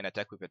 turn, and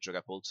attack with a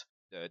Dragapult,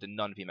 the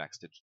non-VMAX,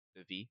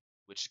 the V,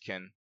 which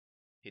can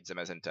hit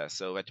Zamazenta.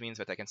 So that means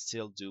that I can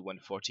still do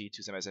 140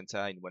 to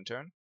Zamazenta in 1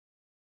 turn.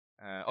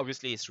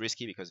 Obviously, it's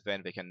risky because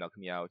then they can knock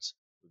me out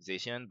with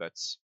Zacian, but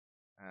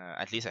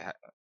at least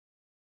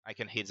I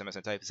can hit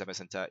Zamazenta if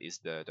Zamazenta is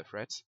the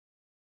threat.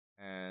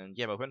 And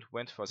yeah, my opponent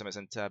went for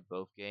Zamazenta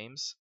both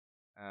games.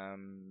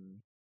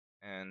 And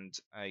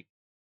I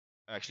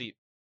actually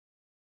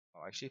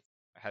I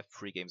had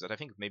 3 games, but I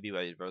think maybe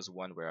there was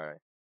one where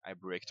I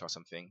bricked or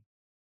something.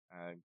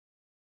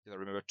 Because I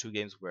remember 2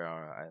 games where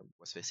I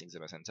was facing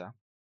Zamazenta.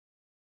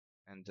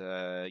 And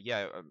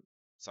yeah,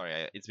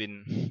 sorry, it's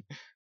been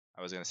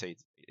I was gonna say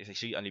it's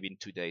actually only been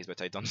 2 days,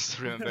 but I don't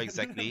remember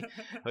exactly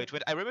how it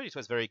went. I remember it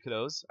was very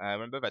close. I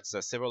remember that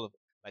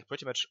like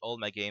pretty much all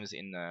my games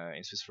in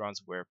Swiss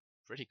France were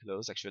pretty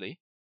close actually.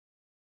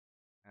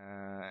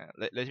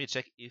 Let me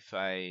check if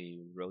I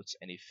wrote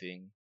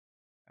anything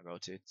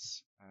about it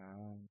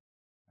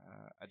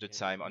at the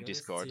time on your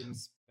Discord. list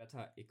seems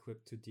better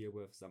equipped to deal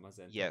with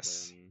Zamazenta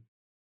Yes.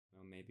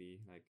 than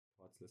maybe like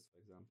Quartz list, for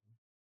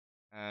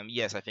example.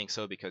 Yes, I think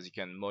so, because you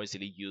can more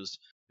easily use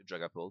the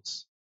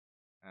Dragapults.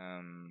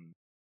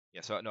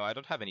 Yeah, so no, I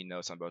don't have any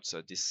notes about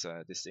this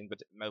thing,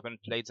 but my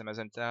opponent played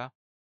Zamazenta,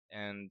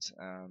 and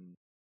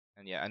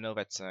yeah, I know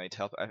that it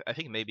helped. I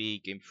think maybe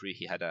game 3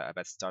 he had a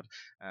bad start.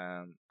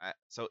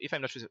 So if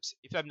I'm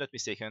not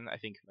mistaken, I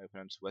think my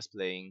opponent was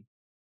playing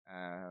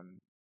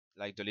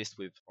like the list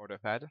with Order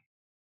Pad.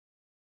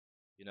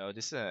 You know,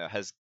 this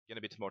has gained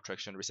a bit more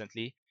traction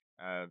recently.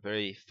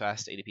 Very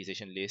fast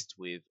ADPization list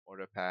with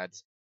Order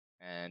Pads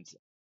and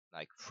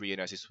like 3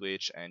 energy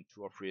switch and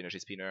 2 or 3 energy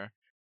spinner.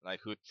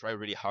 like who try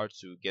really hard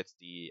to get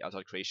the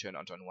Altered Creation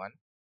on turn 1.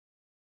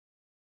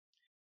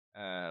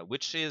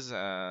 Which is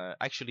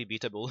actually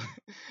beatable.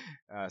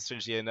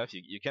 Strangely enough,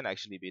 you can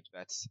actually beat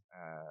that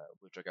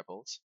with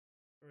Dragapult.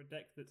 For a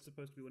deck that's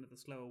supposed to be one of the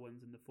slower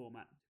ones in the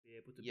format, to be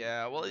able to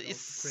Yeah, beat well, Altered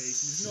it's Creation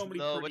is normally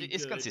slow, but pretty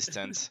it's good.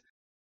 consistent.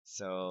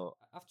 So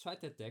I've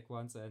tried that deck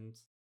once, and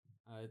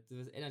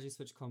the energy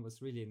switch combo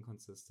is really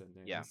inconsistent.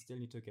 And yeah, you still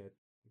need to get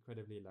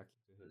incredibly lucky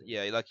to hit it.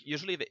 yeah, like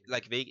usually they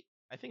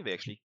I think they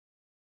actually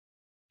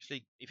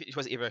if it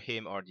was either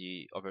him or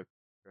the other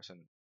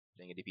person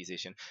playing ADP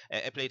Zation.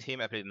 I played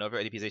him, I played another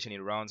ADP Zation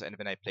in rounds, and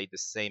then I played the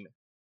same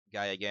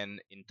guy again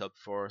in top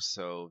 4.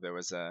 So there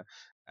was a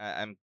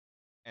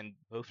and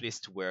both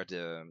lists were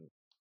the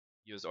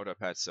used order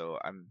pad, so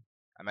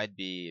I might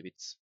be a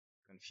bit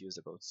confused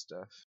about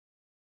stuff.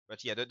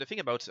 But yeah, the thing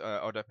about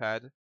order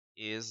pad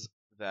is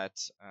that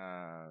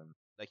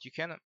like you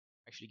can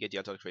actually get the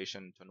Altered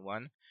Creation turn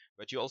 1,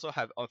 but you also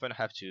often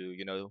have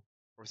to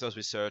Professor's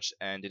Research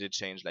and did it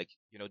change, like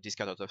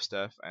discard a lot of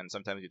stuff, and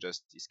sometimes you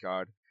just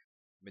discard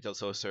Metal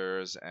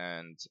Saucers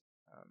and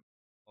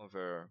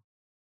other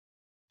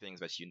things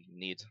that you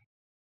need,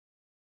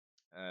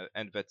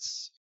 and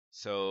that's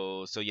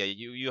so yeah,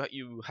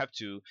 you have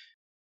to,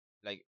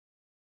 like,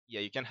 yeah,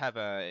 you can have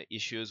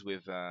issues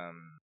with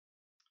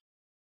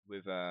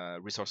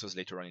resources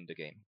later on in the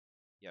game.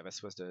 Yeah, that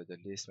was the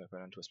list. My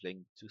opponent was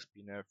playing 2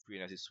 Spinner, 3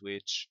 Energy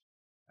Switch,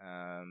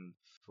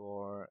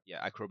 4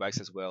 Acrobats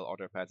as well,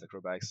 order pads,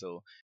 Acrobats.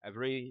 So at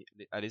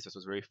least this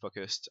was very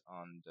focused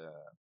on the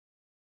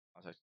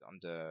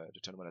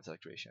turn 1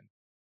 attack creation,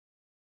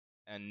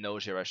 and no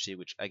Jirachi,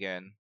 which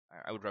again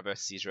I would rather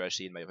see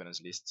Jirachi in my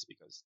opponent's list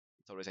because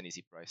it's always an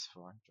easy price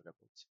for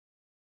Dragapult.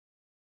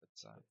 But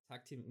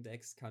tag team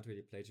decks can't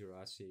really play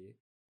Jirachi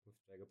with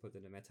Dragapult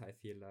in the meta. I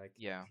feel like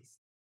yeah, it's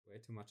way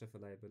too much of a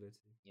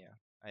liability. Yeah,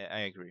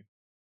 I agree.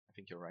 I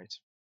think you're right.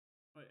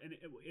 And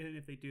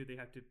if they do, they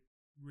have to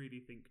really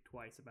think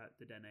twice about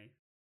the Dene.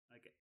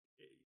 Like,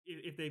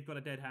 if they've got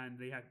a dead hand,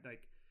 they have,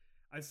 like,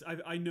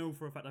 I know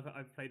for a fact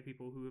I've played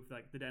people who have,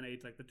 like, the Dene,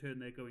 like the turn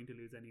they're going to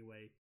lose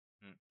anyway.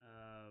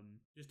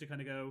 Just to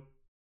kind of go,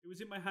 it was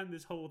in my hand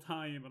this whole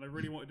time, and I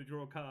really wanted to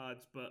draw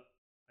cards, but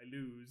I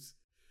lose.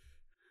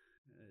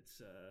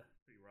 It's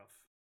pretty rough.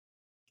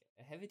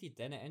 A heavy D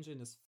Dene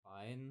engine is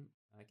fine.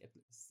 Like at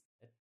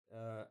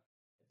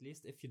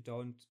least if you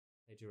don't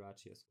play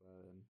Jirachi as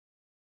well,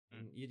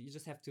 and you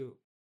just have to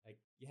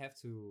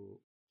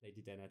play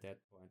the Den at that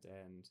point.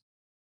 And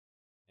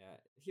yeah,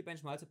 if you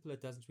bench multiple,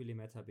 it doesn't really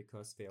matter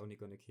because they're only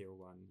gonna KO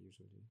 1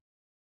 usually.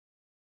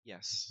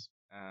 Yes.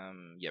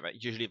 Yeah,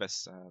 but usually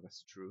that's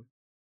true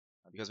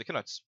because we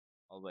cannot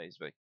always,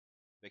 like,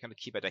 they cannot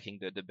keep attacking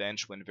the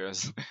bench when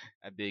there's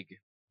a big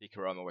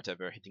Rom or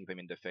whatever hitting them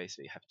in the face.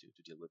 They have to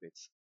deal with it.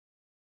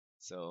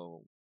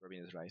 So Robin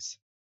is right.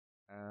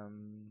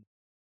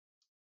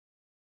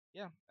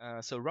 Yeah.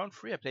 So round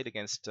 3, I played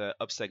against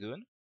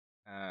Obstagoon,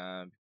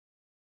 and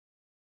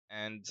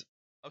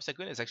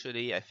Obstagoon is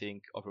actually, I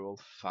think, overall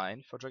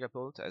fine for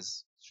Dragapult,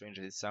 as strange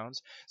as it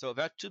sounds. So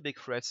there are 2 big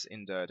threats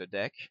in the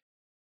deck: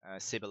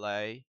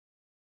 Sableye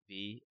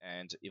V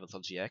and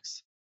Yveltal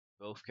GX.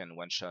 Both can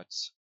one-shot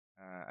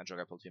a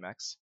Dragapult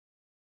VMAX.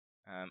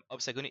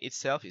 Obstagoon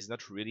itself is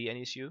not really an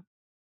issue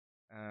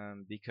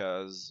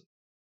because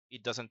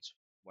it doesn't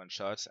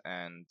one-shot,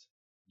 and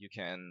you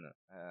can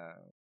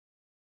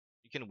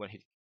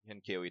one-hit, you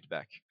can KO it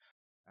back.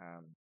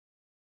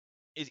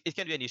 It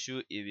can be an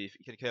issue if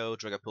you can KO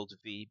Dragapult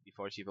V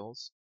before it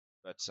evolves,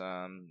 but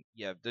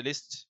yeah, the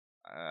list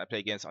I play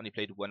against only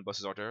played 1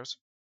 boss's orders,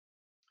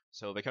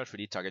 so they can't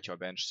really target your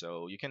bench.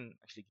 So you can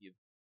actually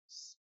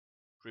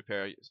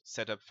prepare,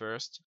 set up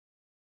first,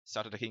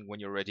 start attacking when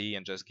you're ready,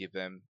 and just give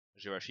them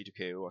Jirachi to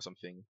KO or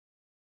something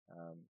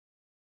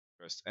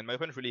first. And my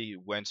opponent really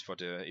went for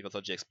the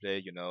Yveltal GX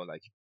play,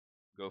 like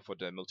go for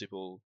the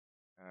multiple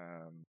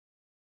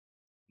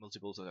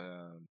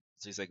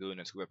Zigzagoon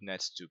and Screw Up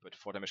Nets to put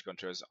 4 damage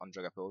counters on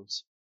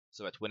Dragapult,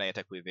 so that when I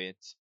attack with it,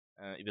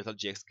 Yveltal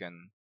GX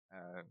can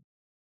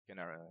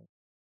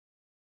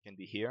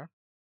be here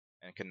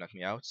and can knock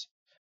me out.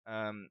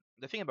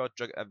 The thing about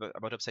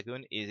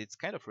Obstagoon is it's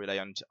kind of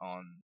reliant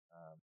on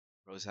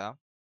Rosa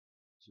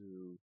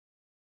to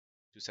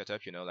set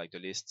up, like the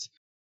list.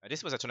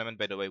 This was a tournament,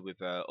 by the way,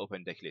 with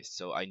open deck list,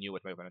 so I knew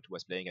what my opponent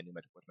was playing. I knew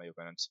what my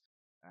opponent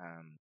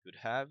could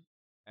have.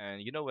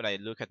 And when I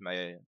look at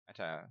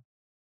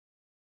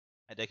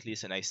a deck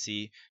list and I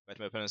see that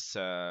my opponent's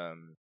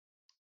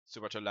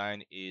supporter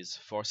line is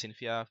 4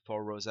 Cynthia,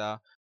 4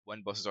 Rosa,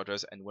 1 Boss's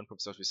Orders, and 1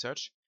 Professor's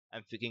Research,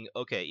 I'm thinking,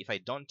 okay, if I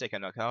don't take a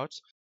knockout,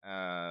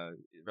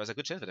 there's a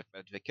good chance that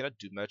they cannot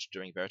do much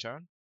during their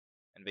turn,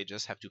 and they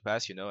just have to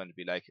pass, and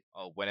be like,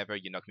 oh, whenever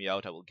you knock me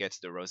out, I will get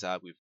the Rosa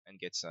and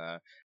get, I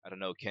don't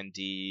know,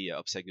 Candy,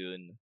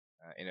 Obstagoon,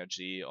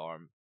 Energy,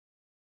 or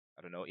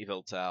I don't know,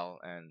 Yveltal,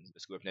 and the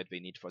Screw Up Net they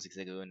need for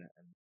Zigzagoon.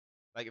 And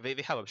like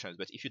they have options,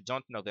 but if you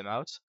don't knock them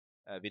out,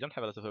 they don't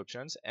have a lot of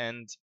options,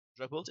 and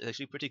Dragapult is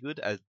actually pretty good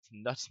at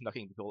not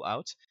knocking people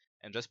out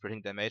and just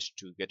putting damage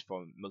to get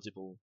for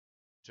multiple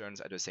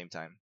turns at the same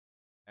time.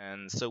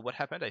 And so what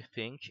happened, I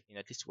think, in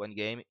at least one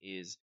game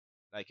is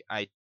like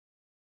I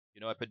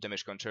put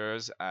damage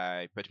counters,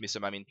 I put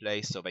Mr. Mime in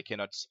place so they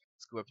cannot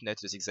screw up net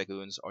the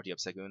Zigzagoons or the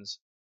Obstagoons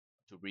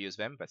to reuse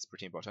them. That's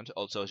pretty important.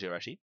 Also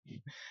Jirachi.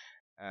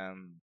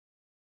 And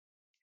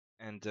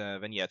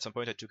then yeah, at some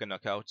point I took a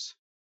knockout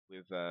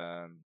with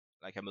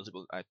like a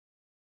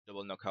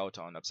double knockout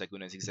on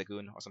Obstagoon and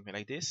Zigzagoon or something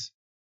like this.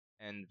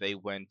 And they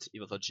went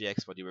Yveltal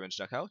GX for the revenge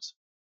knockout.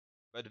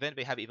 But then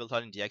they have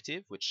Yveltal in the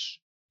active, which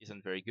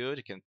isn't very good.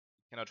 It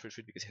cannot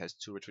retreat because it has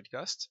 2 retreat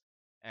costs.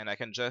 And I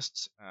can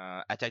just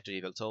attack the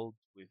Yveltal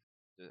with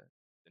the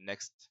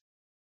next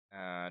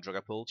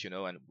Dragapult,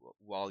 and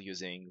while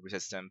using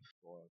Reset Stamp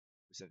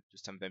to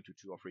stamp them to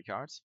 2 or 3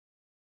 cards.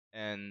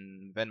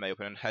 And then my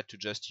opponent had to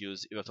just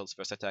use Yveltal's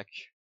first attack,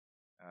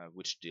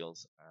 which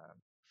deals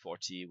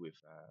 40 with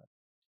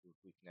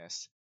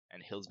weakness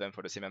and heals them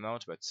for the same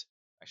amount, but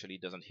actually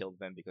doesn't heal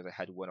them because I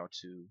had 1 or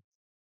 2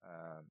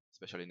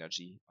 special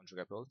energy on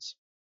Dragapult.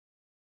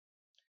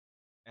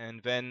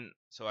 And then,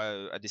 so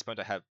at this point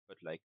I have put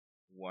like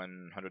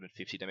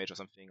 150 damage or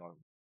something, or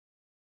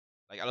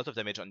like a lot of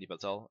damage on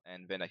Yveltal,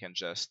 and then I can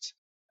just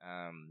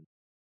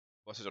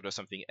process order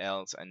something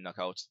else and knock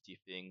out the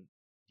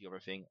other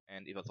thing,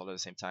 and Yveltal at the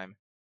same time,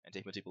 and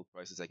take multiple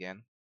prices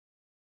again.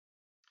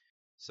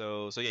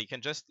 So yeah, you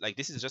can just, like,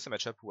 this is just a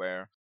matchup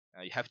where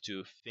you have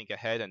to think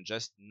ahead and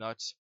just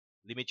not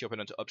limit your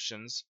opponent to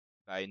options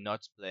by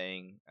not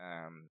playing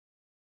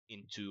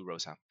into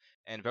Rosa.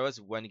 And there was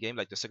one game,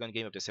 like the second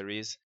game of the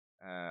series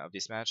of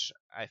this match,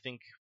 I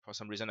think for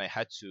some reason I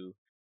had to,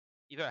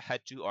 either I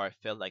had to or I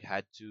felt like I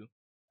had to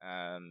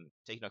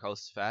take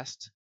knockouts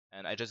fast,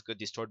 and I just got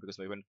destroyed because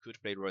my opponent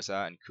could play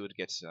Rosa and could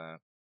get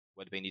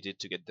what they needed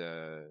to get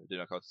the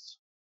knockouts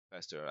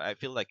faster. I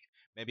feel like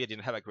maybe I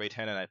didn't have a great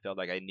hand and I felt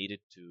like I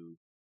needed to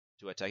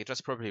attack. It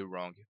was probably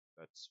wrong,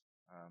 but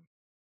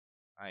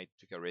I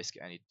took a risk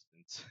and it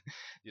didn't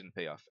didn't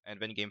pay off. And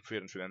then game 3 I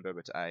don't remember,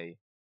 but I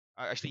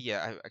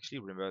actually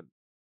remember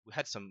we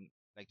had some,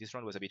 like, this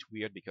round was a bit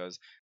weird because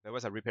there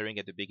was a repairing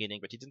at the beginning,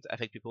 but it didn't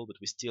affect people, but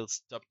we still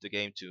stopped the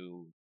game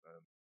to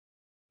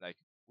like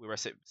we were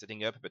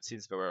setting up, but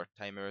since there were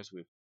timers,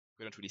 we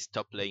couldn't really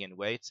stop playing and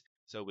wait,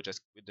 so we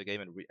just quit the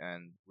game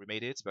and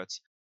remade it. But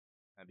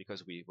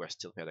because we were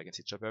still paired against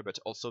each other, but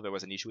also there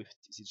was an issue with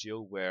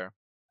CGO where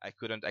I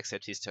couldn't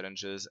accept his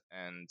challenges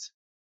and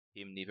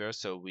him neither,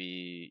 so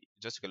we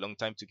just took a long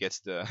time to get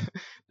the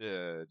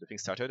the thing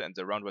started, and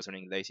the round was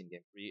running late in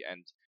game 3,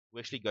 and we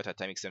actually got a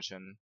time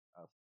extension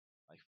of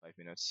like 5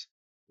 minutes,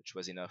 which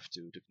was enough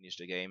to finish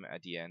the game.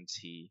 At the end,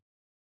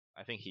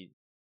 I think he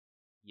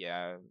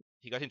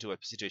got into a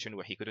situation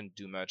where he couldn't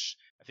do much.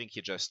 I think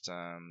he just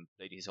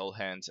played his whole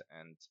hand,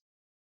 and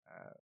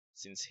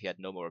since he had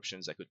no more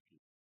options, I could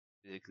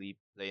basically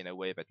play in a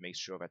way that makes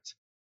sure that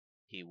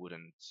he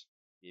wouldn't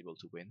be able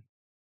to win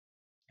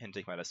and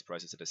take my last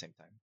prizes at the same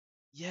time.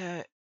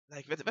 Yeah,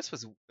 like that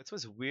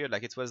was weird.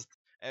 Like, it was.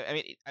 I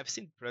mean, I've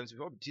seen problems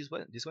before,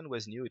 but this one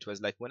was new. It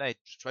was like when I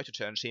tried to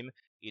challenge him,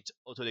 it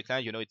auto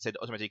declined. It said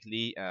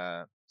automatically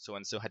so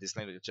and so had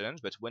declined the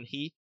challenge. But when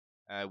he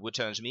would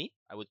challenge me,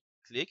 I would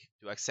click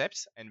to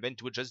accept, and then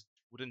it would just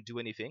wouldn't do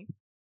anything.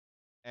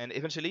 And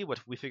eventually,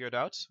 what we figured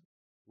out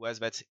was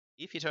that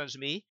if he challenged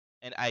me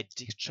and I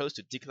chose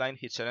to decline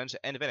his challenge,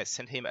 and then I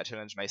sent him a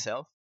challenge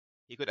myself,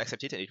 he could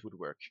accept it and it would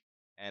work.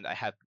 And I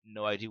have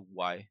no idea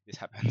why this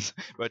happens,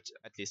 but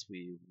at least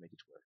we make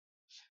it work.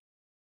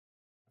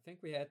 I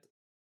think we had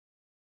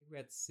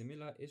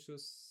similar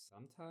issues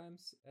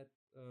sometimes at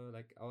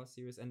like our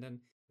series, and then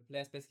the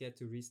players basically had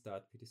to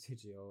restart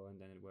PTCGO and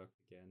then it worked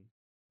again.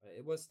 But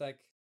it was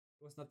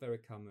not very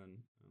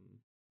common.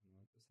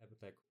 Just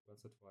happened like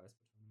once or twice.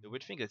 The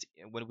weird thing is,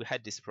 when we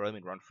had this problem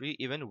in round 3,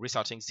 even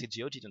restarting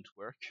CGO didn't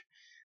work.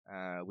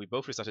 We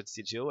both restarted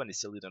CGO and it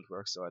still didn't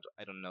work, so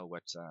I don't know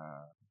what.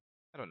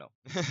 I don't know.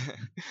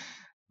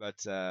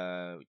 But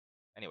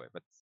anyway,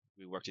 but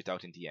we worked it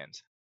out in the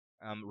end.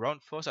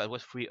 Round 4, so I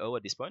was 3-0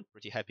 at this point.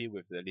 Pretty happy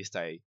with the list.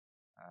 I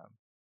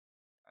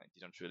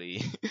didn't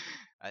really.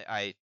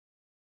 I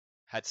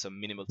had some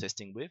minimal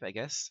testing with, I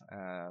guess.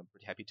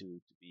 Pretty happy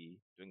to be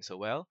doing so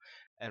well.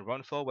 And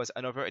round 4 was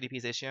another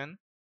ADPization.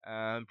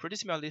 Pretty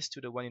similar list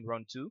to the one in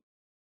round 2,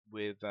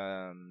 with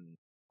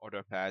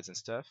order pads and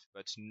stuff,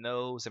 but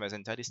no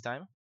Zamazenta this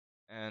time.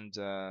 And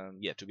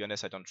yeah, to be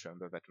honest, I don't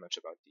remember that much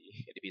about the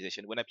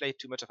ADPization. When I play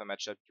too much of a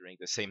matchup during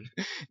the same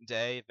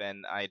day,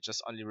 then I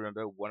just only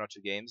remember 1 or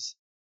 2 games,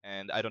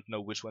 and I don't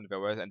know which one they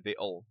were, and they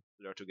all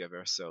blur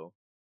together. So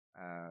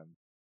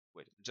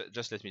wait,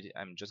 just let me.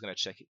 I'm just gonna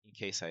check in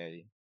case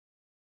I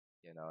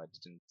didn't. I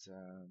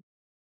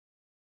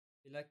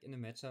feel like in a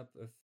matchup,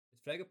 if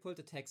Dragapult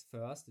attacks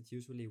first, it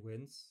usually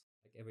wins,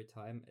 like every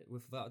time,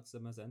 without the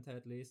Magenta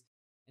at least.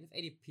 And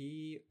if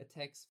ADP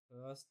attacks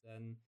first,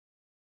 then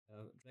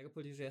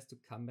Dragapult usually has to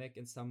come back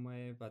in some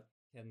way, but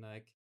can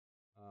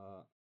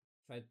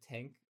try to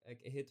tank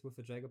like a hit with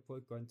a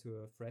Dragapult, go into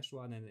a fresh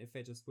one, and if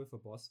they just whiff a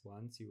boss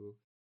once, you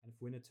kind of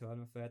win a turn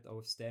with that, or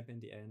with Stamp in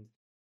the end.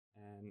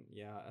 And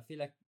yeah, I feel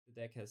like the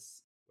deck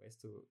has ways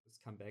to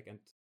just come back and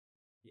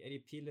the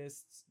ADP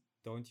lists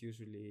don't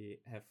usually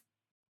have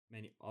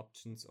many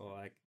options, or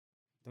like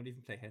don't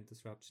even play hand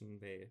disruption.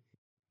 They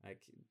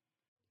like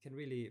can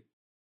really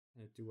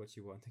do what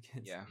you want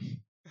against Yeah.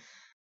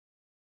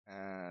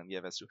 them.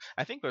 Yeah, that's true.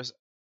 I think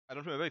I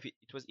don't remember if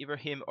it was either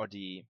him or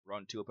the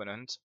round 2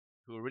 opponent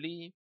who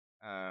really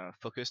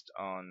focused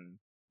on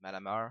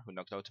Malamar, who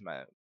knocked out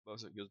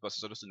used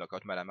boss orders to knock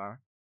out Malamar,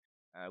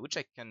 which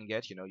I can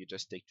get. You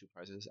just take 2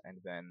 prizes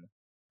and then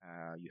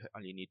you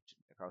only need to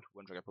knock out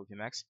 1 Dragapult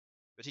VMAX.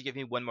 But he gave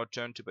me 1 more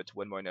turn to put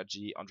 1 more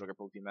energy on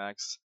Dragapult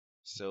VMAX,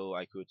 so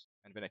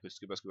then I could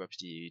scuba up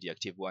the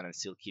active one and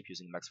still keep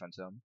using Max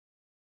Phantom.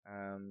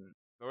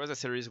 There was a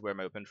series where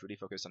my opponent really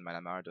focused on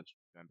Malamar. I don't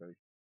remember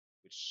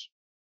which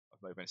of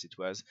my opponents it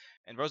was.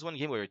 And there was one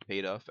game where it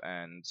paid off,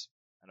 and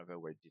another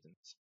where it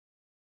didn't.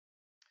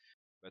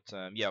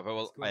 But yeah,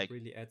 overall, Squad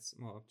really adds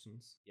more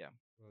options. Yeah.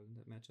 Well, in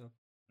that matchup.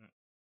 Yeah.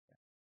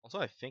 Also,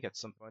 I think at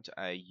some point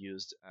I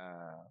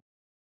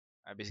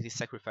basically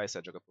sacrificed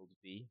a Dragapult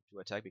V to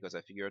attack because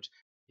I figured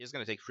he's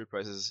gonna take 3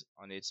 prizes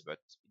on it, but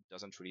it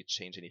doesn't really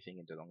change anything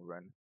in the long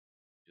run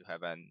to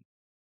have an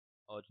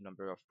odd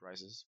number of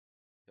prizes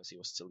because he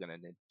was still gonna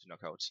need to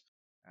knock out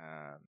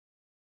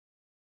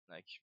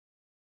like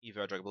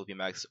either Dragapult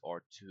VMAX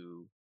or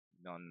 2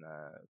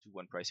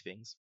 1 prize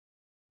things.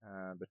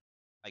 But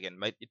again,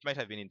 it might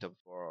have been in top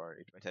 4 or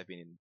it might have been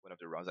in one of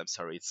the rounds. I'm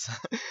sorry, it's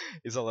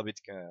all a bit.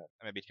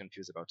 I'm a bit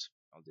confused about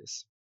all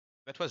this.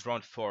 That was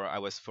round 4. I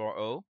was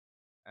 4-0,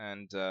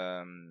 and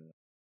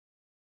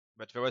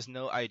but there was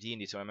no ID in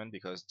the tournament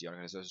because the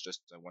organizers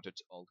just wanted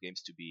all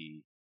games to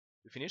be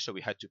finished, so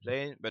we had to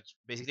play. But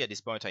basically, at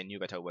this point, I knew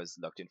that I was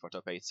locked in for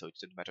top 8, so it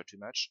didn't matter too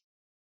much.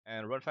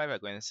 And round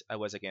 5, I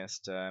was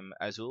against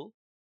Azul,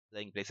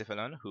 playing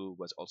Blacephalon, who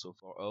was also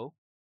 4-0.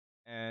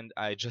 And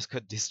I just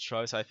got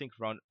destroyed. So I think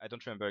I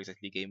don't remember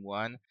exactly game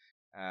 1.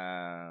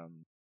 I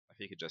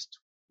think it just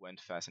went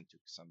fast and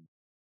took some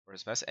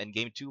first fast. And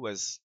game 2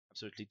 was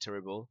absolutely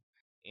terrible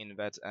in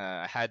that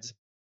I had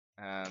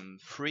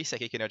 3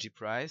 psychic energy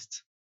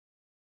prized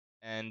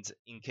and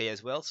in K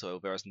as well. So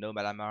there was no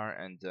Malamar,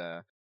 and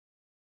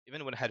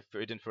even when I had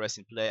Forbidden Forest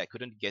in play, I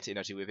couldn't get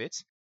energy with it,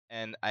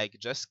 and I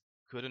just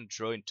couldn't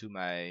draw into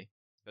my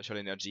special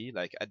energy.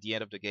 Like at the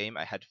end of the game,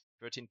 I had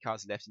 13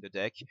 cards left in the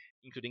deck,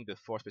 including the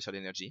 4 special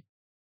energy.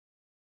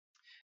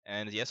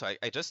 And yeah, so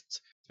I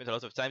just spent a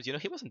lot of time.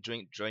 He wasn't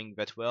drawing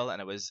that well,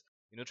 and I was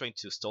trying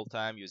to stall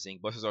time using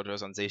Boss's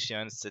Orders on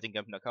Zacian, setting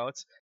up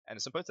knockouts. And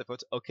at some point I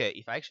thought, okay,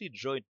 if I actually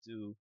draw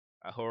into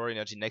a Horror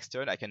Energy next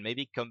turn, I can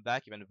maybe come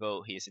back even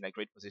though he is in a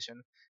great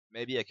position.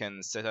 Maybe I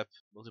can set up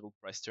multiple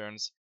price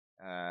turns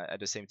at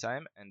the same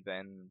time, and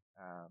then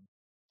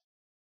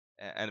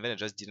I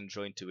just didn't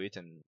draw into it,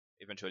 and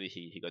eventually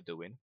he got the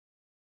win.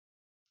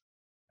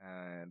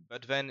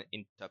 But then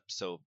in top,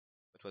 so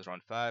it was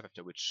round 5,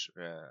 after which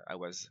I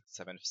was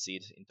 7th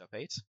seed in top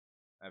 8.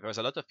 There was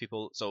a lot of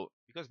people, so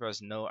because there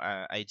was no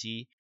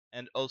ID,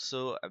 and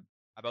also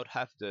about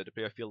half the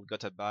player field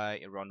got a bye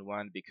in round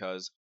 1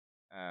 because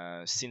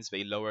since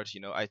they lowered,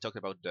 I talked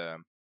about the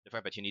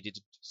fact that you needed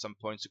some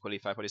points to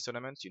qualify for this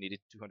tournament. You needed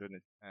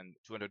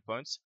 200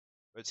 points.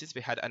 But since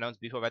they had announced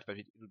before that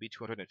it will be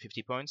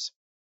 250 points,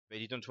 they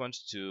didn't want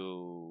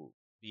to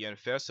be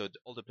unfair, so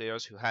all the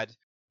players who had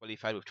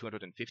qualified with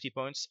 250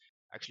 points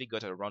actually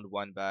got a round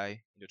 1 bye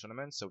in the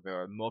tournament. So there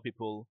are more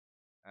people,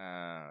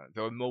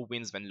 there were more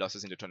wins than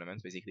losses in the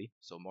tournament, basically.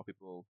 So more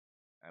people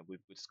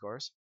with good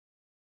scores.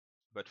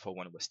 But for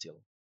one was still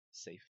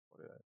safe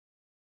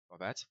for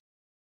that.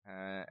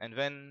 And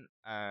then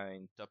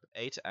in top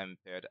 8, I'm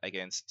paired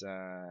against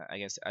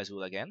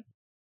Azul again.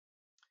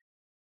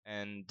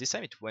 And this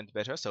time it went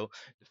better. So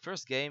the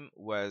first game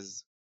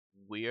was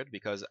weird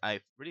because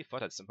I really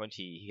thought at some point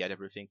he had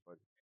everything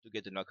to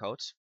get the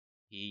knockout.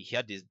 He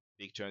had these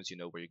big turns,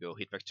 where you go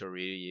Hit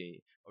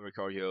Factory,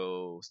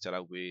 Overcorio,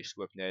 Stellar Wish,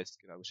 Swapnet,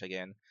 Stellar Wish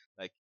again.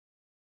 Like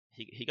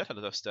he got a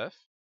lot of stuff.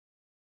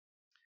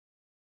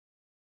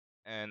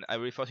 And I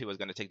really thought he was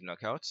going to take the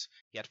knockout.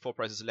 He had 4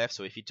 prizes left,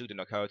 so if he took the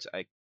knockout,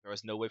 there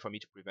was no way for me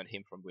to prevent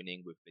him from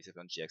winning with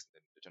Blacephalon GX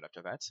the turn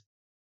after that.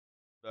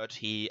 But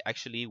he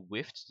actually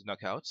whiffed the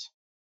knockout,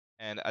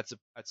 and at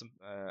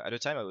the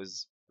time I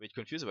was a bit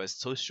confused. I was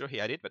so sure he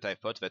had it, but I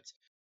thought that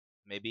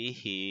maybe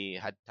he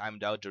had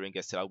timed out during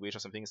a Stellar Wish or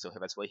something, so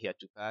that's why he had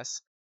to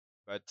pass.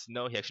 But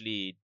no, he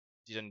actually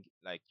didn't.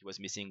 Like he was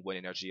missing 1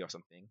 energy or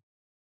something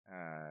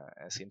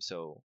as him.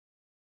 So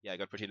yeah, I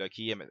got pretty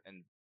lucky,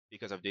 and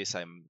because of this,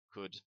 I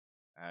could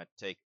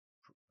take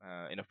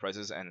enough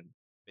prizes and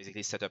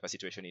basically set up a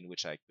situation in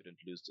which I couldn't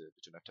lose the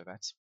turn after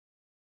that.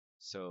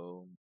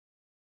 So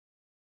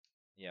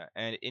yeah,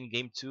 and in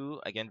game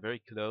 2, again very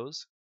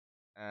close,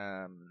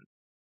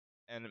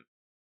 and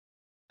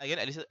again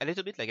a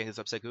little bit like against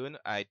Obstagoon,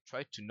 I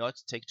tried to not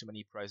take too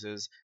many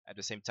prizes at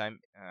the same time,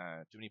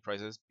 too many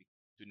prizes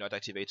to not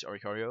activate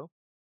Oricorio.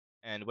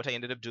 And what I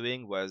ended up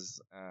doing was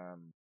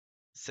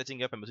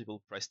setting up a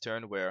multiple price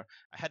turn where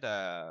I had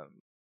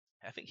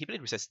I think he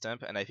played Reset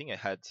Stamp, and I think I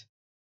had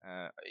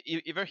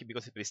either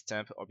because he played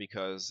Stamp or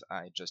because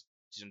I just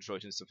didn't draw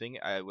it into something,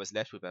 I was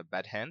left with a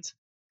bad hand.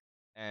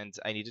 and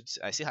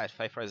I still had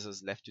 5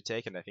 prizes left to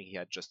take, and I think he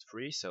had just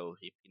 3, so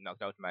he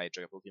knocked out my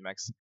Dragapult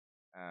VMAX.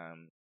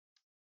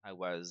 I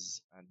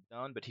was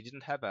done, but he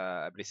didn't have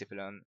a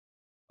Blacephalon.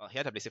 Well, he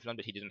had a Blacephalon,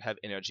 but he didn't have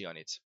energy on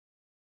it.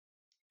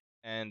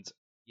 And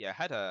yeah, I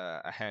had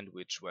a hand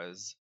which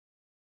was,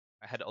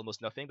 I had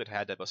almost nothing, but I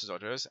had the boss's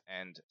orders,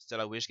 and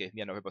Stellar Wish gave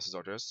me another boss's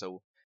orders,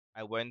 so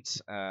I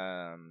went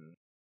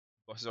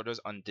boss's orders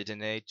on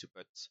Detonate to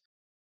put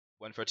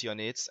 130 on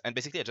it, and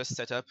basically I just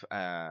set up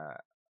a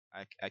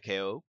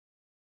KO.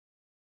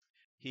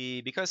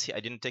 Because I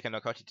didn't take a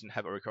knockout, he didn't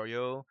have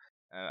Oricorio.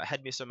 I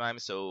had Mr. Mime,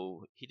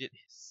 so he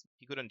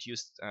couldn't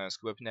use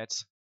Scoop Up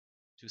Net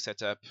to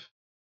set up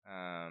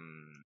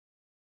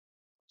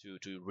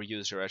to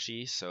reuse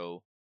Jirachi,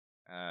 so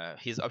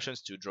his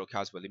options to draw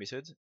cards were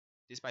limited.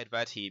 Despite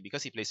that,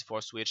 because he plays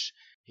Force Switch,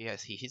 he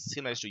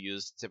still managed to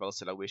use several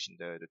Stellar Wish in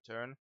the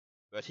turn,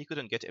 but he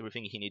couldn't get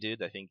everything he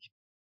needed. I think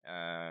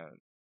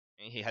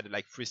he had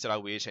like 3 Stellar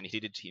Wish, and he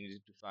needed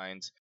to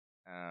find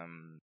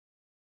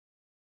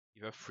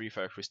either 3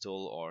 Fire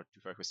Crystal or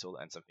 2 Fire Crystal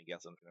and something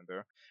else, I don't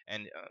remember.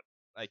 And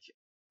like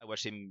I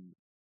watched him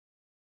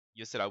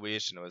use Stellar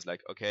Wish, and I was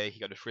like, okay, he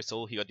got a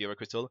crystal, he got the other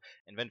crystal,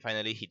 and then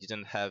finally he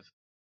didn't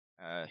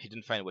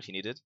find what he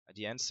needed at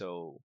the end.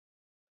 So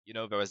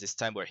there was this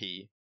time where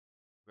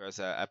there was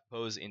a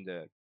pause in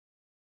the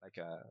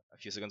a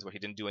few seconds where he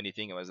didn't do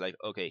anything. I was like,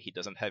 okay, he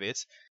doesn't have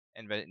it,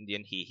 and then in the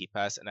end he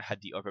passed, and I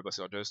had the other boss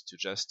orders to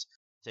just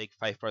take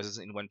 5 prizes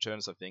in one turn,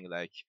 something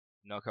like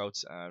knockout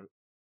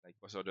like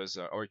boss orders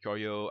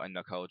Oricorio and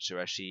knockout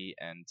Jirachi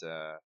and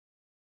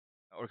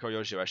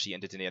Oricorio, Jirachi,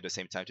 and Detonate at the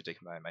same time to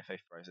take my 5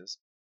 prizes.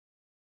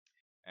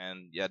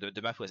 And yeah,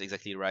 the math was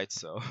exactly right,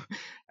 so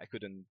I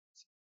couldn't.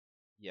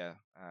 Yeah.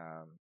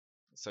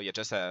 So yeah,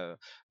 just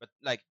but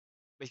like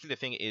basically the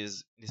thing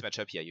is in this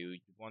matchup, yeah, you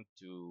want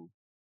to,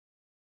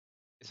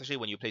 especially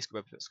when you play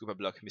Scuba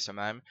Block Mr.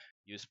 Mime,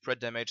 you spread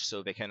damage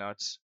so they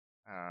cannot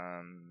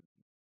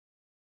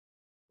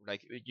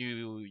like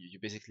you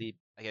basically,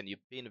 again, you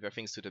pin their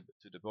things to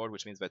the board,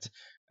 which means that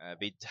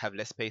they have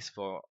less space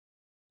for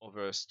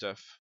other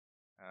stuff,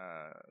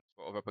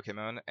 for other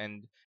Pokemon,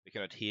 and they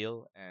cannot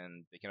heal,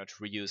 and they cannot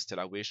reuse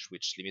Stellar Wish,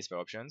 which limits their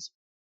options.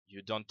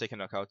 You don't take a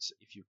knockout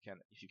if you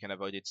can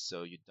avoid it,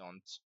 so you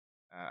don't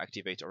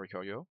activate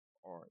Oricorio,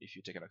 or if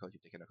you take a knockout, you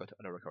take a knockout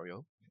on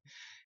Oricorio.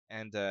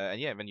 And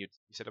yeah, when you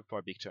set up for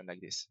a big turn like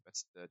this,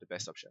 that's the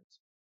best options.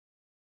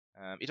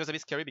 It was a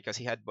bit scary because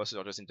he had boss's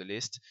orders in the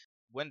list.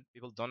 When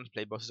people don't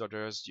play boss's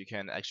orders, you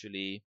can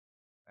actually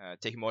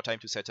take more time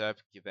to set up,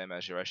 give them a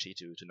Jirachi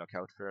to knock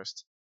out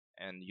first,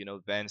 and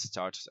then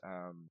start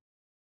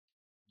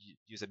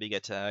use a big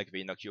attack,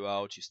 they knock you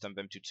out, you stun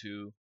them to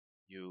 2,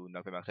 you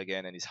knock them out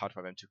again, and it's hard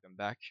for them to come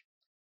back.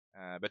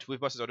 But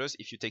with boss's orders,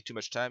 if you take too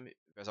much time,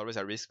 there's always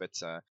a risk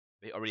that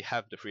they already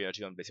have the free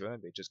energy on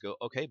Blacephalon, they just go,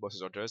 okay,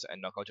 boss's orders,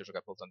 and knock out your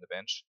Dragapult on the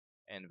bench,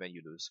 and then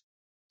you lose.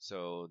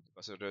 So the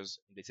boss's orders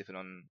in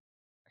Blacephalon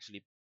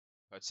actually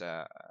puts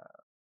a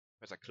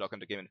clock on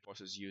the game and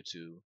forces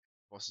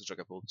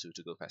Dragapult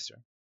to go faster.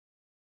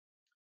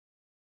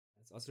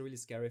 It's also really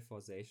scary for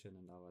Zacian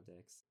in our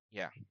decks.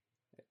 Yeah.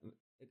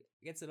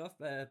 Against a lot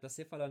of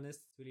Blacephalon, it's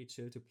really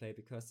chill to play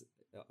because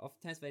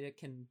oftentimes they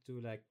can do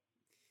like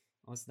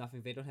almost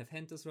nothing. They don't have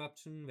hand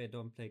disruption, they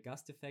don't play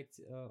gust effects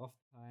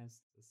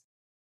oftentimes. It's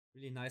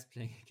really nice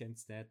playing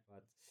against that,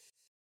 but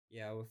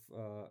yeah, with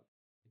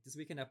this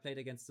weekend I played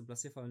against the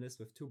Blacephalon list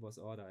with 2 boss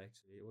order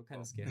actually. It was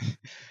kind of scary.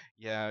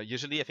 Yeah,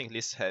 usually I think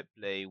lists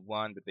play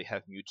 1, but they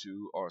have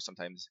Mewtwo or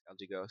sometimes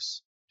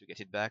Eldegoss to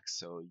get it back,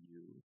 so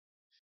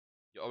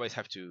you always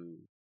have to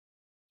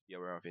be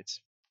aware of it.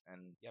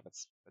 And yeah,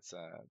 that's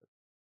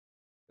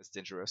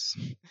dangerous.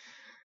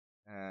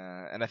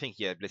 And I think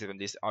Blacephalon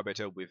lists are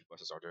better with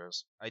boss's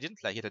orders. I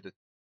didn't like it at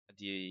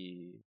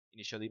the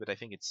initially, but I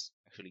think it's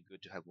actually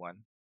good to have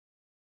one.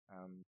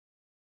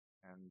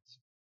 And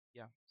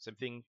yeah, same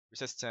thing.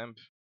 Reset Stamp,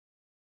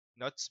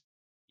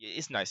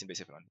 it's nice in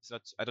Blacephalon. It's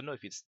not. I don't know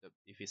if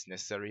it's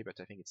necessary, but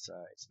I think it's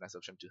a nice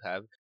option to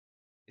have,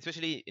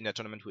 especially in a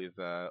tournament with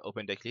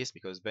open deck list,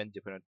 because then the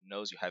opponent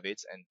knows you have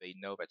it and they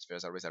know that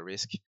there's always a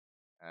risk.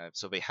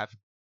 So they have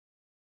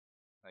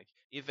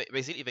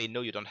if they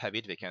know you don't have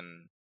it, they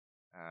can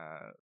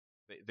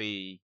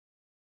they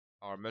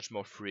are much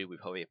more free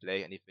with how they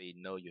play, and if they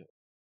know you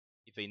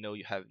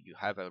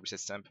have a reset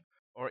stamp,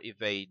 or if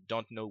they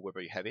don't know whether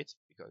you have it,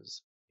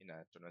 because in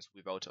a tournament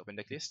without open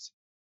deck lists,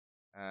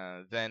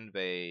 then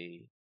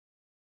they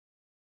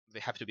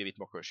have to be a bit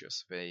more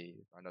cautious. They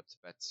are not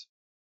that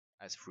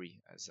as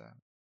free as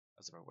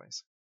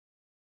otherwise.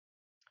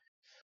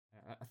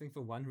 I think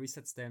the one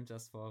reset stamp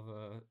just for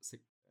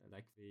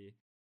the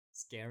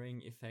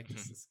scaring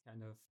effects is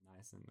kind of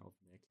nice in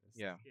open deck list.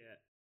 Yeah.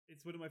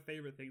 It's one of my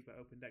favorite things about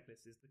open deck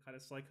lists is the kind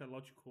of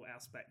psychological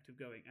aspect of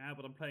going,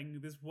 but I'm playing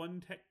this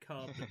one tech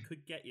card that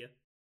could get you.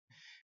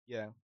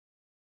 Yeah.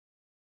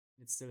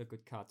 It's still a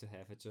good card to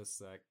have. It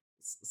just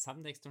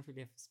some decks don't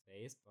really have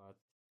space, but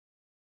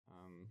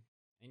I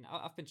mean,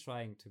 I've been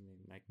trying to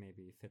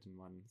maybe fit in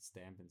one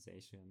stamp in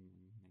Zacian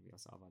and maybe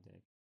also other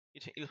deck.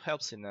 it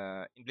helps in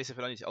Blaze of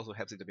Elon. It also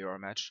helps in the mirror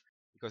match,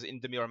 because in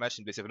the mirror match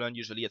in Blaze of Elon,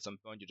 usually at some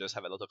point you just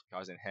have a lot of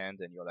cards in hand,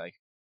 and you're like,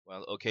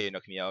 well, okay, you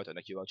knock me out, I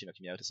knock you out, you knock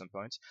me out at some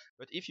point.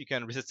 But if you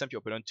can resist stamp your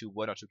opponent to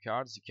 1 or 2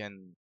 cards, you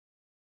can,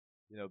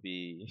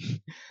 be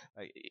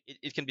like,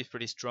 it can be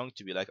pretty strong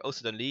to be like, oh,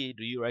 suddenly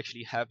do you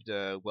actually have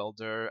the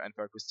Welder and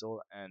Fire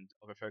Crystal and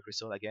Over Fire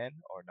Crystal again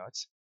or not?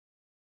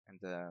 And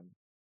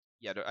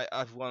yeah,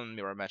 I've won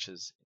mirror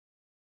matches,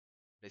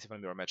 basically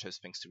mirror matches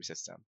thanks to reset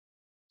stamp.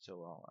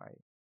 So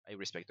I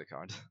respect the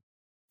card.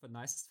 The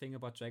nicest thing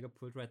about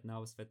Dragapult right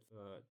now is that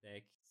the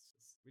deck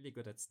is really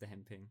good at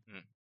stamping.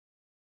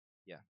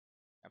 Yeah,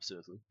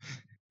 absolutely.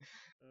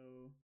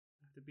 So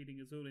after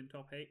beating Azul in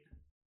top 8,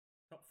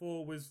 top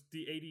 4 was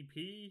the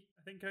ADP,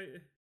 I think,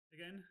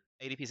 again.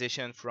 ADP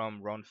session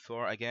from round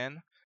 4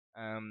 again.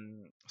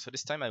 So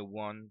this time I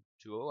won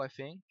 2-0, I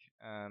think.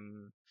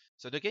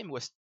 So the game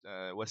was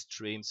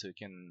streamed, so you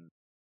can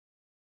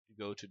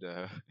go to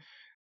the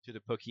to the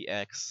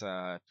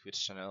PokéX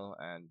Twitch channel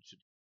and should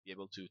be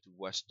able to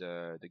watch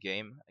the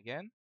game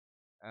again.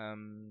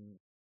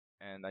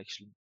 And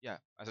actually, yeah,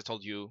 as I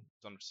told you,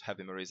 don't have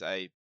memories.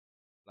 I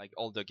like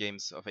all the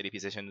games of ADP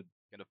session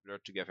kind of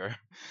blurred together,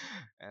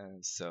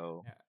 and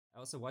so Yeah, I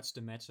also watched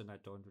the match and I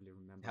don't really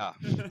remember.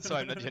 yeah. So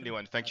I'm not the only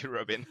one. Thank you,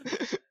 Robin.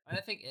 I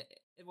think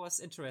it was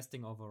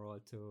interesting overall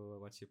to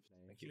watch you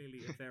play.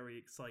 Clearly a very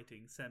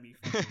exciting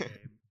semi-final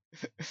game.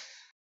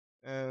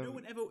 No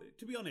one ever,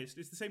 to be honest,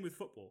 it's the same with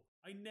football.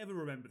 I never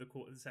remember the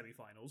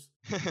semi-finals.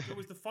 It's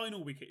always the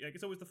final week. Like,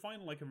 it's always the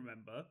final I can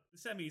remember.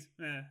 The semis,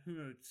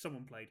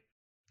 someone played.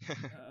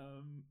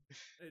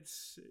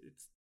 It's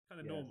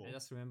kind of normal. I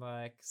just remember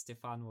like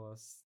Stefan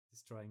was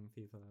destroying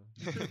people.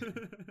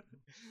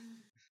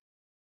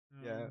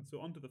 Yeah. So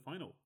on to the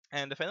final.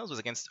 And the finals was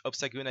against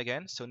Obstagoon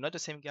again, so not the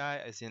same guy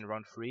as in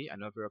round 3,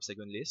 another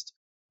Obstagoon list.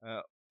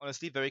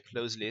 Honestly, very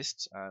close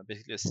list,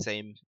 basically the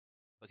same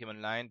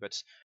Pokemon line, but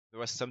there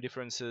was some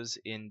differences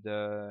in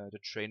the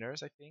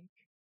trainers, I think.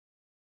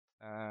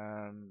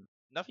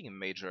 Nothing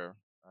major,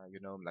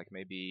 like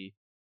maybe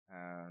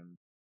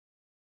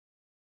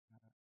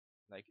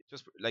like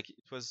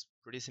it was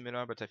pretty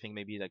similar, but I think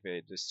maybe like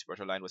the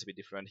supporter line was a bit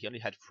different. He only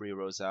had 3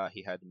 Rosa,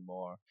 he had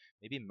more,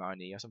 maybe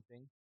Marnie or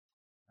something.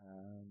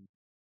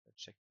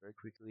 Let's check very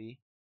quickly.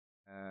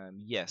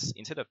 Yes,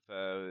 instead of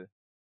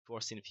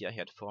 4 Cynthia, he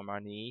had 4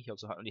 Marnie. He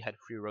also only had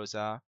 3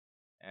 Rosa,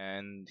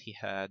 and he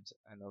had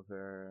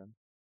another.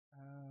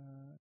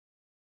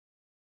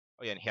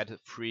 Oh yeah, and he had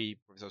 3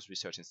 Professor's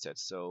Research instead.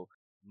 So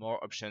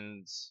more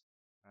options,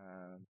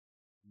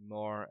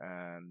 more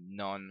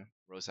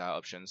non-Rosa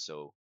options.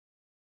 So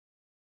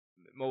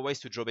more ways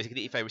to draw.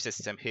 Basically, if I reset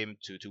stamp him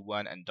to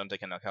 1 and don't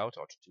take a knockout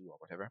or to 2 or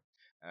whatever,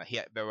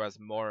 there was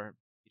more.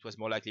 It was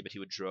more likely that he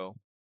would draw.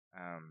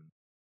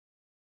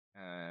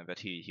 That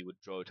he would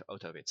draw it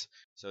out of it.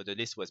 So the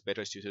list was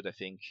better suited, I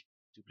think,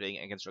 to playing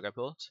against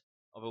Dragapult.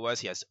 Otherwise,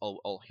 he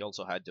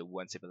also had the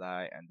 1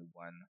 Sableye and the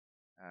 1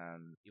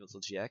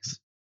 Yveltal GX.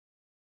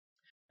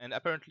 And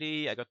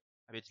apparently, I got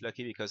a bit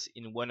lucky because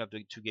in one of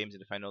the 2 games in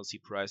the finals, he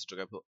prized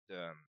Dragapult,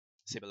 the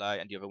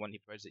Sableye, and the other one he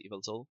prized the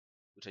Yveltal,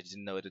 which I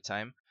didn't know at the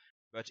time.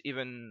 But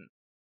even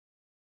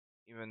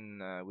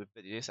with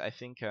this, I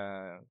think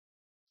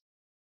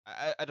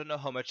I don't know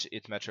how much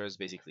it matters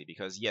basically,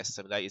 because yes,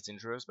 Sableye is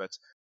dangerous, but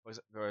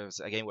there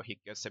was a game where he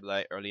got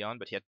Sableye early on,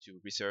 but he had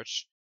to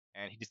research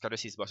and he discarded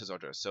his boss's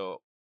order.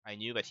 So I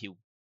knew that he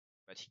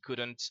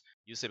couldn't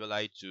use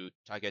Sableye to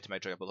target my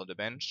Dragapult on the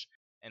bench,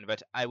 and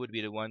that I would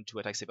be the one to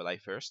attack Sableye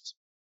first.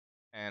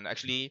 And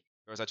actually,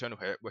 there was a turn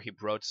where he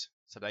brought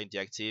Sableye into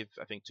active,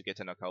 I think, to get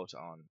a knockout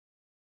on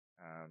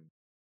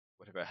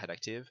whatever I had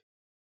active,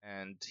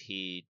 and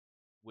he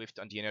whiffed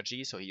on the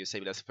energy, so he used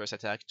Sableye's first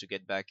attack to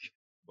get back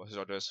boss's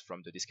orders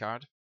from the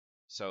discard.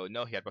 So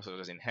now he had boss's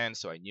orders in hand,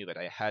 so I knew that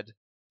I had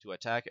to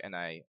attack, and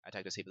I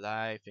attacked the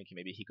Sableye, thinking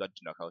maybe he got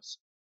the knockouts,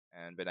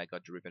 and then I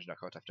got the revenge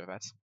knockout after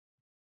that.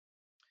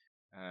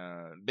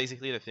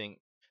 Basically the thing.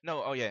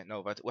 No, oh yeah,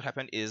 no, but what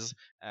happened is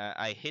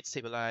I hit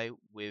Sableye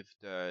with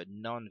the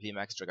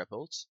non-VMAX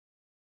Dragapult.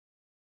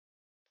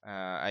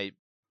 I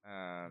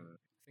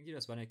think you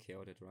just 1-hit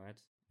KO'd it,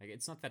 right? Like,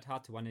 it's not that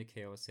hard to 1-hit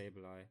KO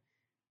Sableye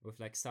with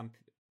like some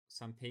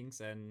pings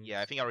and...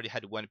 Yeah, I think I already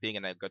had 1 ping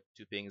and I got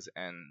 2 pings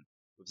and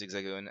with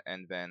Zigzagoon,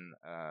 and then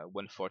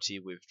 140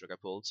 with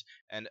Dragapult.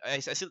 And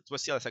it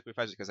was still a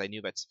sacrifice because I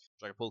knew that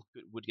Dragapult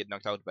would get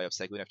knocked out by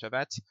Obstagoon after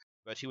that,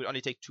 but he would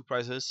only take 2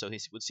 prizes, so he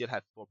would still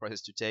have 4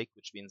 prizes to take,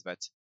 which means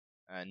that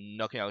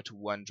knocking out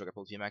 1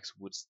 Dragapult VMAX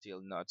would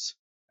still not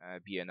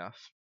be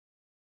enough.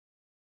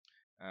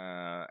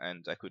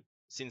 And I could,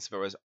 since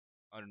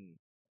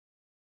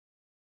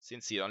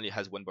he only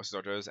has 1 boss's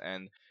orders,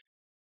 and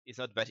it's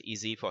not that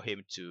easy for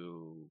him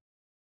to...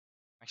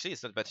 Actually,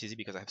 it's not that easy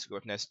because I have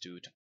Scorpness to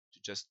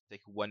just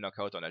take 1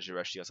 knockout on a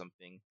Jirachi or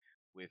something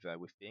with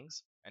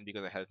pings, and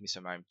because I had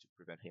Mr. Mime to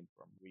prevent him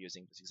from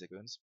reusing the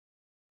Zigzagoons.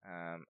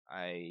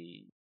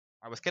 I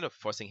was kind of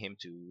forcing him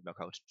to knock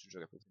out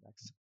Dragapult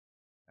VMAX.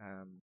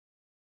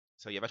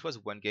 So yeah, that was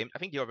 1 game. I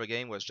think the other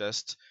game was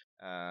just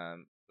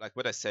like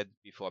what I said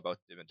before about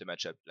the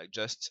matchup. Like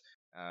just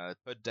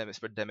put damage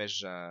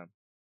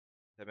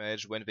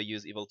when they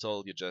use Evil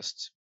Toll. You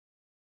just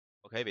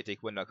okay, they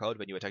take one knockout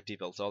when you attack the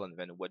Evil Toll, and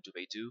then what do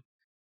they do?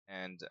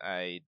 And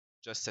I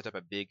just set up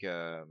a big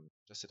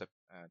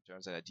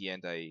turns, and at the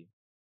end I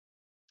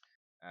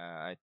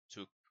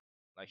took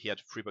like he had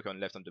 3 Pokemon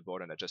left on the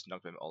board, and I just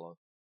knocked out all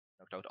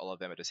of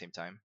them at the same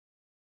time.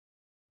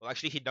 Well,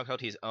 actually, he knocked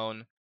out his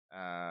own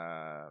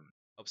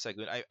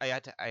Obstagoon. I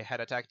had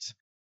attacked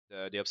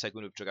the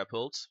Obstagoon with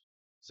Dragapult,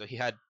 so he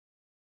had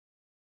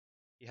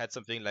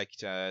something like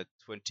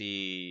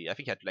 20. I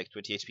think he had like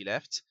 20 HP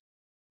left,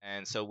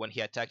 and so when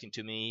he attacked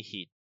into me,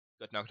 he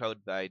got knocked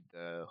out by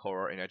the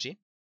Horror Energy,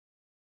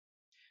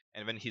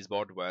 and then his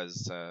board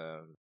was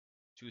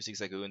 2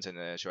 Zigzagoons and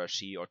a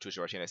Jirachi, or 2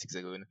 Jirachi and a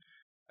Zigzagoon.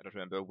 I don't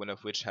remember, one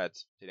of which had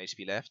 10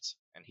 HP left,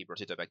 and he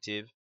brought it up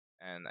active,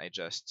 and I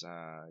just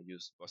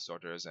used Boss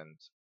Orders and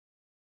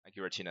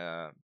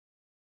Giratina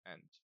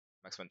and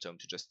Max Phantom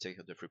to just take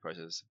the free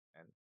prizes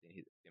and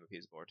game up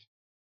his board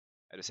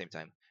at the same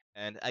time.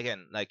 And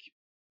again, like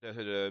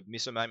the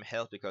Mr. Mime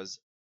helped because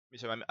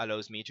Mr. Mime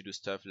allows me to do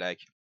stuff like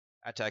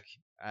attack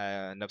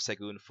an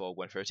Obstagoon for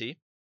 130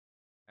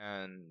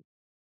 and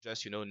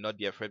just not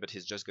be afraid, but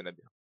he's just gonna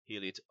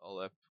heal it all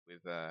up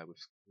with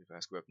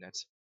Screw Up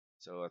Net.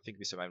 So I think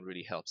Mr. Mime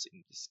really helps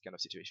in this kind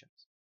of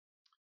situations.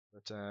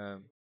 But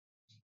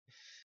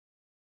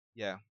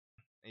yeah,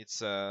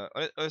 it's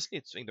honestly,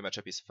 I think the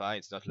matchup is fine.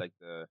 It's not like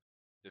the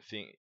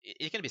thing.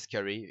 It can be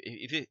scary,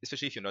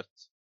 especially if you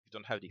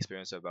don't have the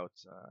experience about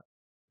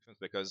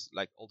because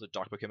like all the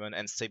dark Pokemon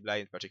and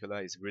Sableye in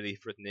particular is really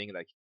threatening.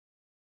 Like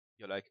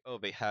you're like, oh,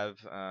 they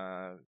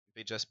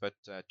just put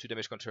 2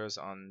 damage counters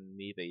on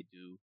me. They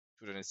do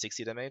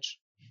 260 damage.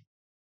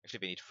 Actually,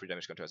 they need 3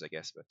 damage counters, I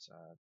guess, but to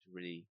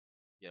really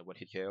one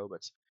hit KO.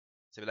 But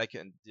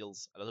Sableye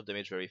deals a lot of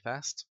damage very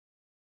fast.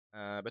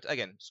 But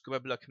again, Scuba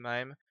Block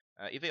Mime.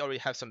 If they already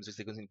have some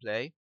Zigzagoons in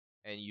play,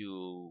 and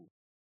you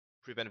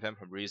prevent them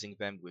from reusing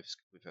them with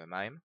a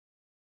Mime,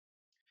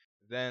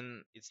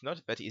 then it's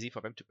not that easy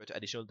for them to put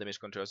additional damage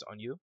counters on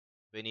you.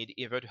 They need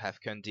either to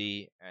have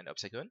Candy and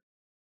Obstagoon,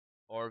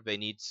 or they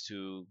need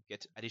to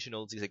get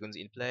additional Zigzagoons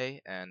in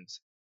play, and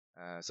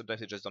sometimes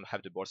they just don't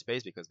have the board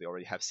space because they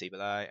already have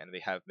Sableye, and they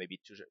have maybe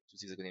 2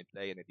 Zigzagoons in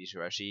play and maybe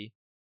Jirachi.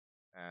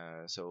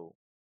 So,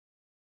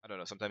 I don't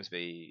know, sometimes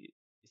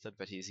it's not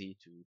that easy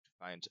to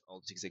find all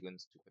the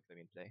Zigzagoons to put them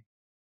in play.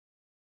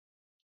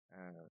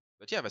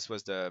 But yeah,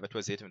 that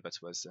was it, and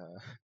that was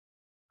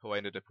how I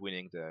ended up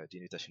winning the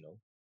Invitational.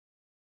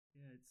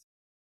 Yeah, it's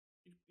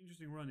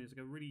interesting run. It's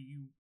like a really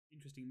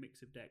interesting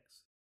mix of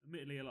decks.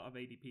 Admittedly, a lot of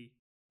ADP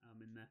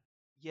in there.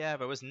 Yeah,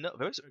 there was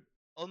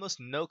almost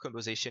no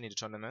composition in the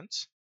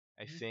tournament,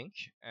 I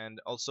think,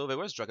 and also there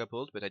was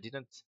Dragapult, but I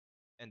didn't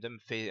end up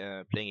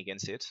playing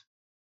against it,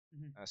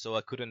 so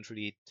I couldn't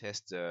really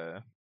test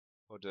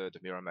for the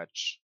mirror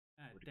match.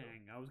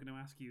 Dang, I was going to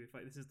ask you if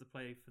this is the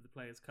play for the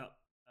Players' Cup.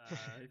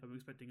 If I'm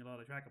expecting a lot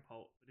of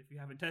Dragapult, but if you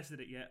haven't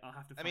tested it yet, I'll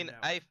have to find out.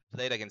 I've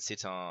played against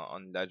it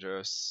on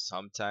ladder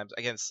sometimes.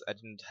 Against, I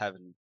don't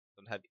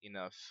have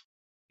enough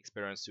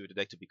experience to the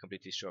deck to be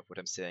completely sure of what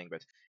I'm saying,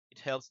 but it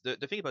helps. The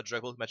thing about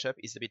Dragapult matchup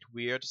is a bit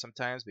weird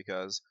sometimes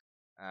because,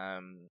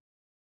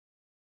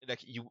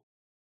 like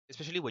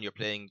especially when you're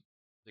playing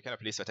the kind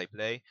of list that I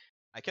play,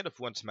 I kind of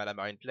want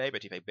Malamar in play,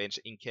 but if I bench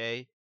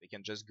Inkay, they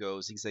can just go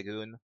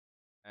Zigzagoon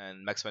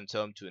and Max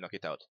Phantom to knock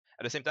it out.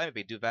 At the same time, if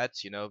they do that,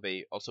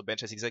 they also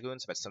bench a Zigzagoon,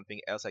 so that's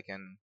something else I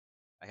can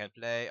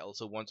play. I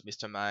also want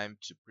Mr. Mime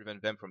to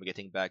prevent them from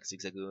getting back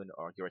Zigzagoon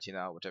or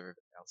Giratina or whatever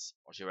else,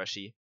 or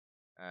Jirachi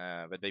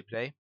that they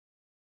play.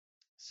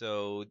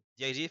 So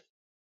the idea,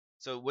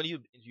 so when you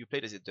play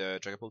the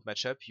Dragapult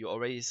matchup, you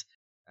always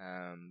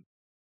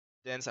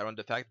dance around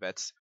the fact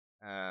that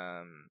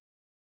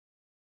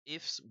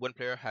if one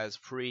player has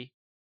 3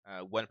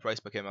 one price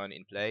Pokemon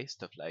in play,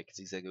 stuff like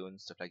Zigzagoon,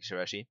 stuff like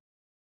Jirachi,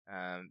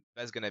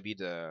 that's gonna be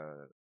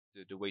the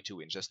way to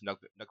win. Just knock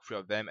 3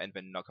 of them and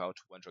then knock out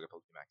 1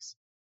 Dragapult max.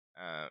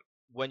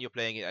 When you're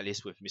playing it, at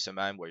least with Mr.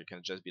 Mime, where you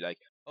can just be like,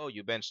 oh,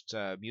 you benched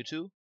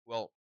Mewtwo?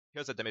 Well,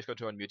 here's a damage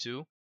counter on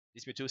Mewtwo.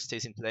 This Mewtwo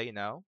stays in play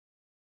now,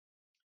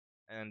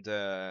 and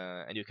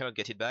you cannot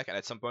get it back. And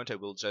at some point, I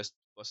will just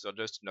Boss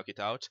Orders to knock it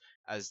out.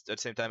 At the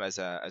same time as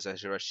a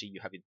Jirachi you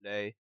have in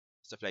play,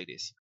 stuff like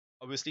this.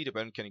 Obviously, the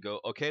opponent can go,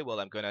 okay, well,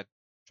 I'm gonna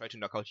try to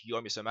knock out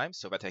your Mr. Mime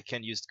so that I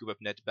can use Scoop Up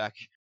Net back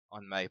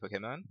on my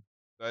Pokemon.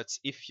 But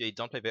if they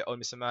don't play their own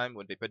Mr. Mime,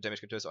 when they put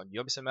damage counters on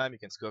your Mr. Mime, you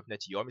can Scoop Up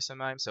Net your Mr.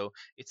 Mime. So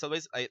it's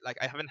always I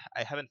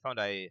haven't found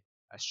a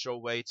sure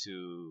way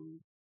to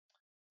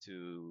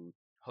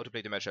how to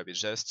play the matchup.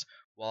 It's just,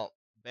 well,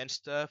 bench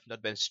stuff,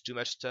 not bench too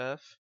much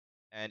stuff.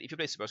 And if you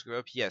play Super Screw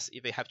Up, yes,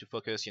 if they have to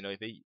focus,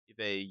 if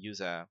they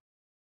use a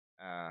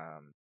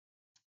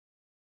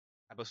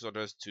Boss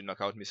Orders to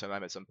knock out Mr.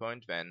 Mime at some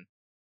point, then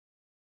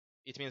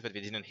it means that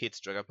they didn't hit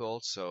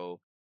Dragapult, so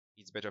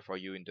it's better for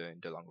you in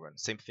the long run.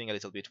 Same thing a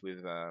little bit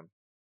with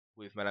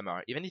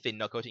Malamar. Even if they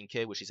knock out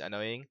Inkay, which is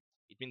annoying,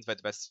 it means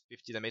that that's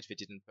 50 damage they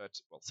didn't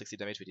put, well, 60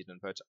 damage they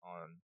didn't put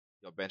on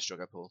your bench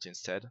Dragapult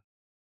instead.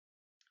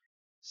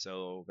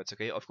 So that's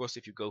okay. Of course,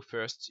 if you go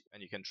first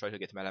and you can try to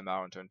get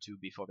Malamar on turn 2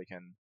 before they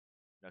can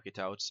knock it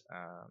out,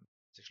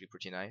 it's actually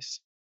pretty nice,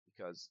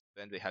 because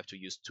then they have to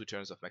use 2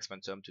 turns of Max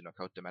Phantom to knock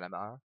out the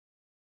Malamar,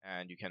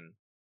 and you can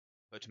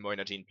put more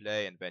energy in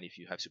play, and then if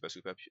you have Super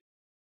Scoop Up,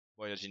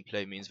 more energy in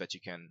play means that you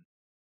can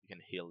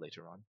heal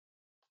later on.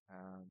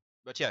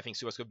 But yeah, I think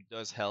Super Scope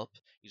does help.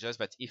 It's just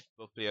that if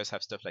both players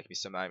have stuff like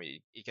Mr.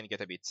 Mime, it can get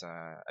a bit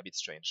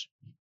strange.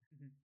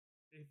 Mm-hmm.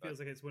 It feels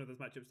like it's one of those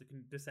matchups that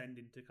can descend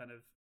into kind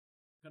of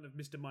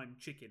Mr. Mime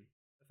chicken,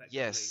 effectively.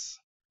 Yes.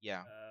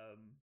 Yeah.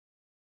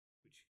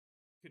 Which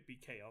could be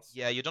chaos.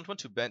 Yeah, you don't want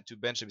to bench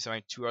Mr.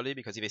 Mime too early,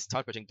 because if they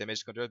start putting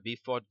damage control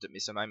before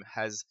Mr. Mime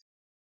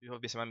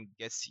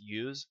gets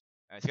used,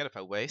 it's kind of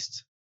a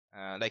waste.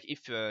 Like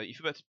if you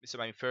put Mr.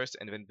 Mime first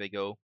and then they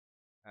go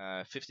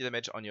 50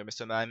 damage on your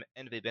Mr. Mime,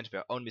 and they bench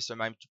their own Mr.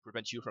 Mime to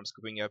prevent you from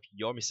scooping up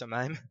your Mr.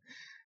 Mime.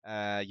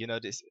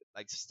 This,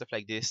 like stuff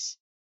like this,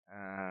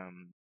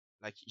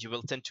 like you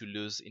will tend to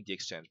lose in the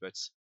exchange. But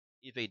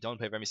if they don't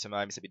play their Mr.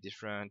 Mime, it's a bit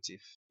different.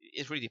 If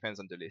it really depends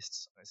on the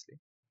lists, honestly.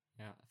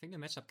 Yeah, I think the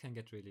matchup can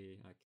get really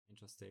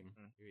interesting,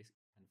 really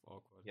kind of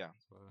awkward. Yeah.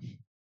 As well.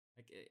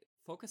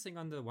 Focusing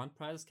on the 1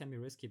 prizes can be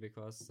risky,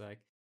 because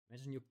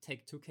imagine you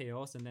take 2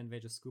 KOs and then they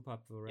just scoop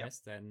up the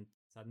rest, and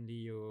suddenly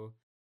you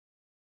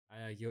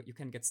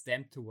can get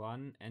stamped to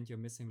 1 and you're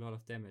missing a lot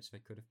of damage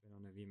that could have been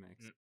on a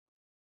VMAX.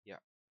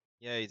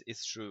 Yeah,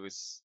 it's true.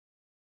 It's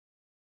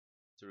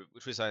true.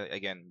 Which is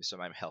again, Mr.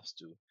 Mime helps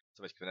too,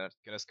 so that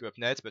you can screw up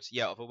net. But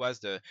yeah, otherwise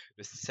the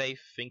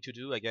safe thing to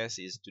do, I guess,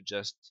 is to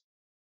just,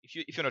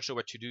 if you're not sure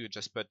what to do,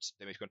 just put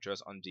damage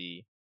controls on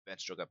the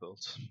bench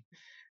Dragapult,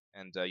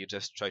 and you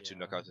just try to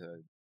knock out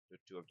the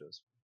 2 of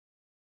those.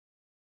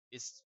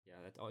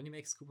 That only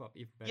makes scoop up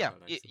even better.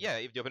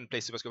 If the opponent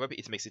plays Super Scoop Up,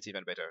 it makes it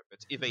even better.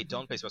 But if they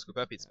don't play Super Scoop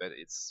Up, it's better.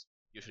 It's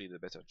usually the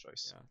better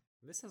choice. Yeah,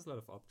 this has a lot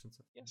of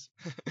options. Yes.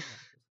 Very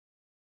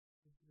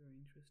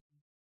interesting.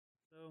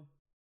 So,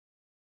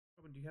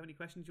 Robin, do you have any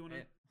questions you want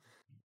to?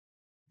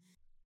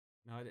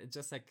 No, it's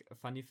just like a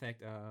funny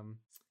fact. I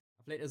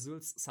played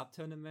Azul's sub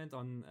tournament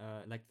on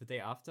the day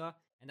after,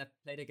 and I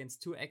played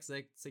against 2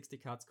 exact 60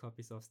 cards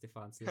copies of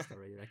Stefan's list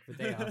already, the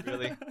day after.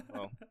 Really?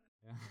 Wow.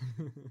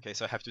 Yeah. Okay,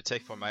 so I have to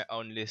take for my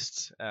own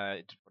list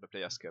for the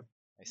Players' Cup.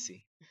 I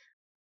see.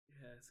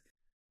 Yes.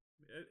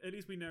 At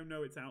least we now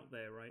know it's out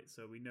there, right?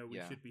 So we know we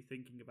should be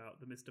thinking about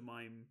the Mr.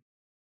 Mime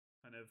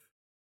kind of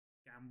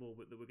gamble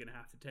that we're going to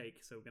have to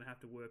take. So we're going to have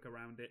to work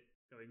around it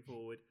going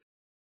forward.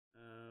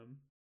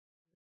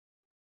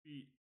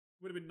 It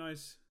would have been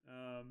nice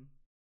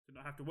to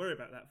not have to worry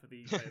about that for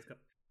the Players' Cup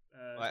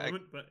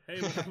tournament. But hey,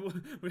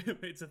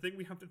 it's a thing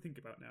we have to think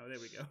about now. There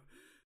we go.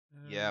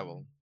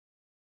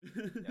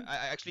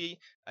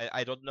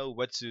 I don't know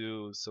what's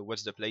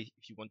the play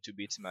if you want to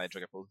beat my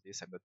Dragapult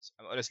this.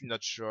 I'm honestly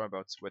not sure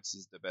about what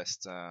is the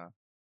best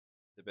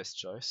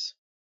choice.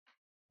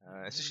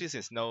 Especially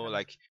since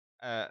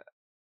the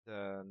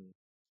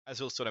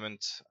Azul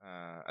tournament,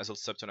 Azul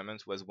sub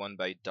tournament was won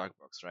by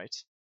Darkbox, right?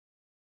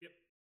 Yep.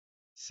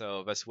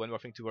 So that's one more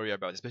thing to worry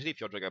about, especially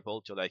if you're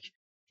Dragapult. You're like,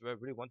 do I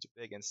really want to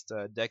play against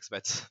decks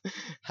that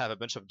have a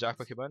bunch of dark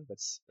Pokemon? That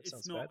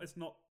sounds bad. It's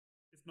not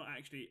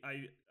actually.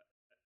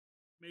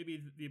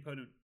 Maybe the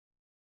opponent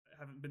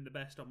haven't been the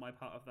best on my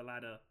part of the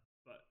ladder,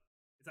 but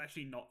it's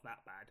actually not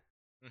that bad.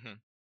 Mm-hmm.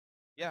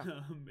 Yeah,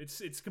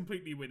 it's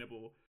completely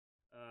winnable.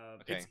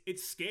 Okay.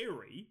 It's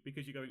scary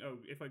because you're going,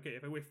 if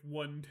I whiff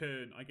 1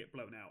 turn, I get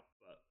blown out,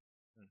 but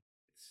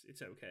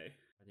it's okay.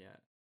 But yeah,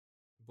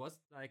 it was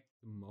the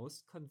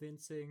most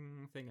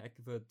convincing thing.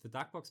 The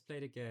Dark Box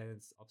played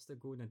against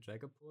Obstagoon and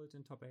Dragapult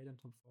in top 8 and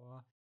top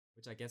 4,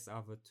 which I guess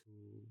are the 2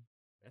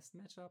 best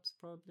matchups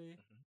probably.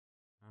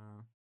 Mm-hmm.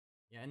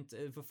 Yeah, and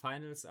the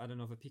finals, I don't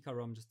know, the Pika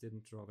Rom just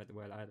didn't draw that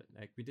well.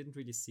 We didn't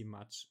really see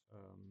much.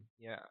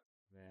 There.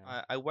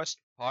 I watched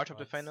part of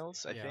the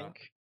finals, I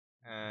think,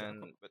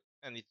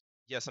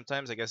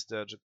 sometimes I guess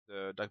the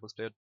Dark Box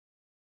player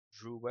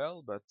drew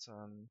well, but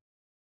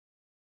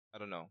I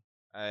don't know.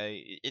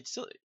 He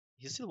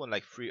still won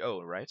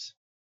 3-0, right?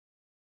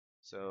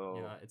 So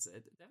yeah, it's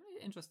a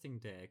definitely interesting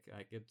deck.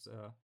 I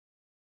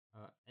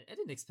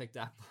didn't expect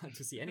that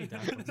to see any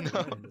Dark Box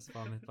in this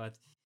format, but.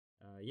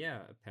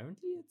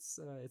 Apparently it's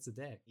a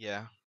deck.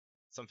 Yeah,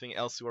 something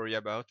else to worry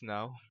about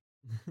now.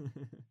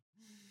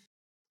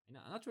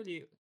 I'm not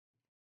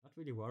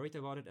really worried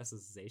about it as a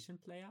Zacian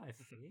player, I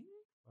think.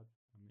 But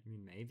I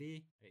mean,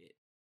 maybe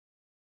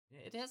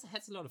it has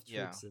a lot of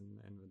tricks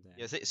in the deck.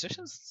 Yeah,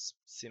 Zacian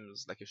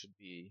seems like it should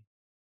be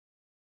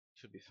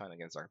fine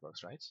against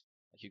Darkbox, right?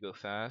 Like you go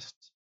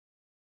fast,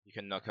 you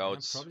can knock out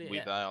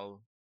Weavile.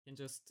 You can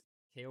just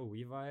KO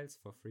Weaviles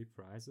for 3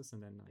 prizes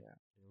and then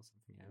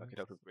something else. Knock it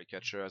out with Break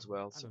Catcher as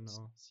well. I don't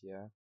know.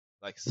 Yeah,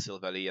 like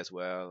Silvally as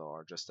well,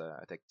 or just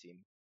a tech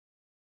team.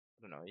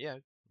 I don't know. Yeah,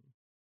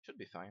 should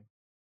be fine.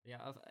 Yeah,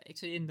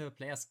 actually in the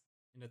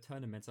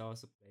tournaments, I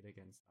also played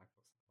against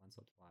Darkbox once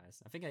or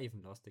twice. I think I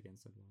even lost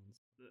against it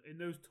once. In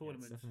those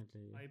tournaments,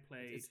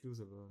 it's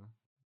losable.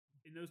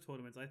 In those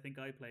tournaments, I think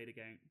I played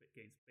against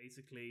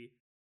basically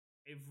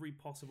every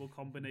possible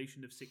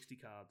combination of 60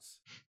 cards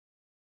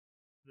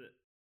that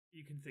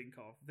you can think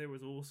of. There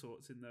was all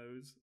sorts in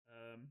those.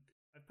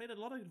 I played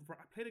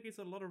against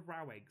a lot of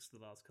Rowegs the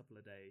last couple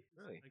of days.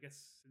 Really? I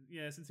guess,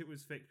 yeah, since it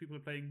was fixed, people are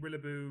playing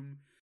Rillaboom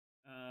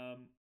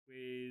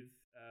with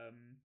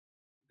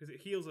because it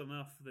heals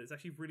enough that it's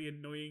actually really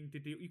annoying to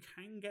deal. You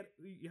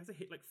have to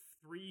hit like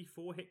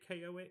 3-4 hit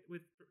KO it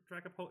with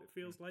Dragapult. It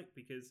feels like,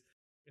 because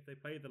if they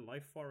play the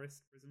Life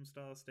Forest Prism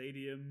Star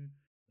Stadium,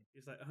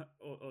 it's like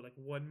or like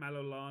one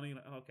Malolani,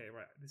 like okay,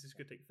 right, this is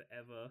gonna take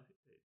forever.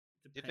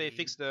 Did they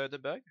fix the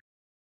bug?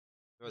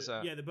 It was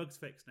yeah, the bug's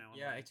fixed now.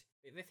 Yeah,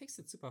 they fixed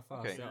it super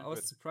fast. Okay, I was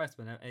good. surprised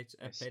when I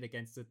Nice. played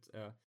against it.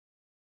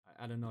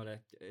 I don't know,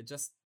 like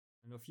just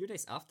a few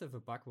days after the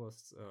bug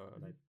was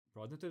like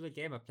brought into the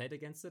game, I played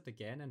against it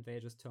again, and they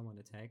just turn on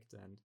attacked,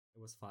 and it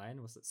was fine.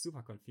 I was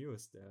super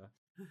confused.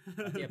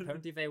 But yeah,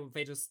 apparently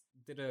they just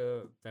did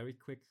a very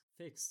quick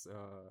fix.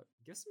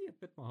 Gives me a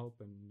bit more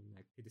hope in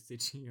like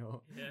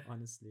PTCGO, Yeah.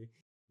 honestly.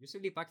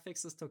 Usually bug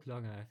fixes took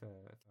longer, if I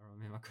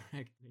remember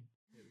correctly.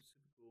 It was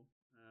super cool.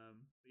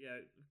 But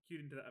yeah,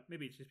 queued into that.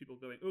 Maybe it's just people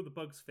going, "Oh, the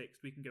bug's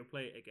fixed. We can go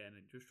play it again,"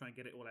 and just try and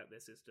get it all out their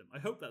system. I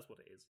hope that's what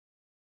it is.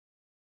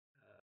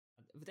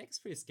 The deck's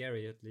pretty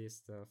scary, at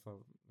least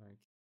for like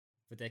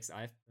the decks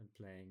I've been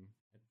playing.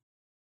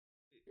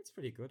 It's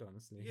pretty good,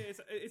 honestly. Yeah,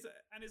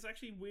 it's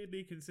actually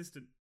weirdly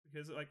consistent,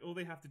 because like all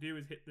they have to do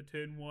is hit the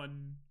turn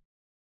 1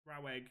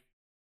 Raweg.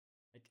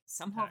 Like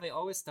somehow they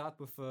always start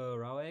with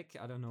Rawek.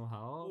 I don't know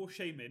how. Or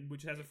Shaman,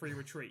 which has a free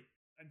retreat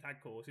and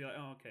tag core. So you're like,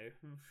 oh, okay.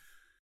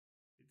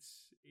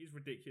 It is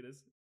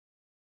ridiculous.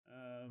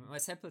 My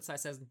sample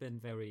size hasn't been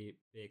very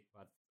big,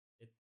 but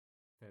it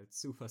felt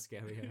super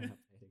scary when I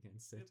played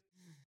against it.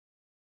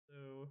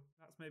 So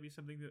that's maybe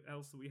something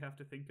else that we have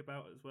to think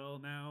about as well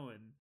now.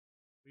 And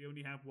we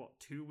only have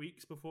 2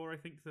 weeks before I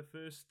think the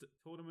first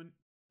tournament.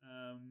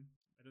 I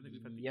don't think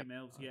we've had the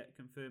emails yet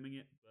confirming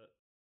it, but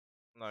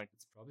like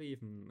it's probably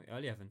even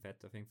earlier than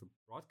that. I think the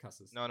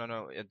broadcast is no.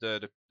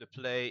 The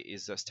play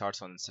is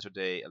starts on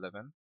Saturday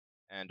 11,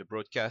 and the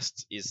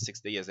broadcast is 6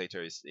 days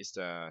later. Is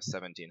the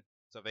 17th.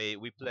 So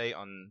we play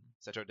on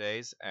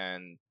Saturdays,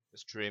 and the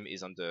stream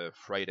is on the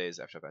Fridays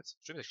after that.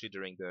 Stream is actually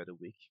during the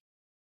week.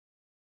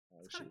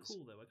 It's kind of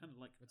cool though. I kind of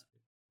like that.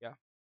 Yeah.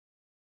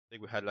 I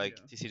think we had like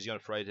TCG on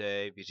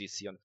Friday,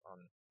 VGC on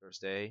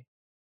Thursday.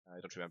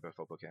 I don't remember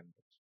for Pokken.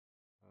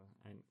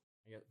 I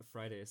guess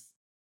Friday is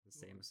the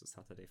same as a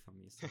Saturday for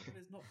me, so that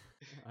is not,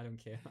 I don't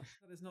care.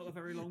 That is not a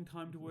very long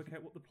time to work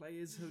out what the play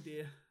is. Oh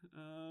dear.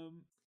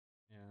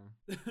 Yeah,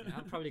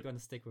 I'm probably gonna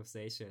stick with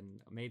Zacian.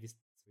 Maybe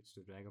switch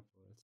to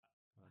Dragapult.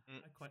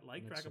 I quite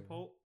like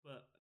Dragapult,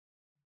 but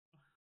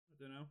I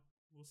don't know.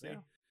 We'll see.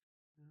 Yeah.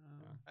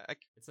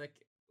 It's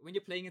like when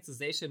you're playing into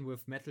Zacian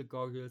with Metal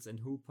Goggles and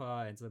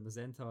Hooper and some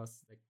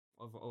Centos, like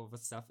all the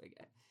stuff.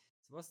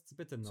 It's a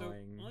bit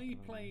annoying. So I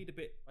played a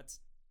bit, but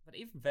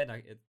even then,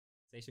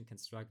 Zacian can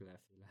struggle. I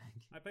feel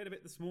like I played a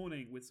bit this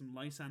morning with some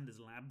Lysander's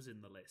Labs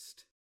in the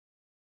list.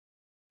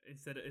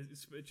 Instead of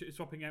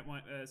swapping out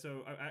my,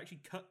 so I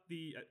actually cut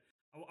the.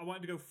 I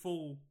wanted to go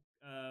full,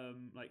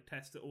 like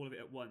test all of it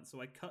at once.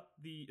 So I cut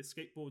the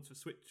escape boards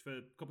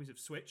for copies of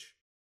Switch,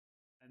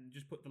 and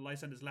just put the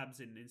Lysander's Labs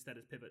in instead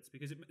as pivots,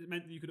 because it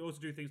meant that you could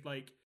also do things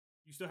like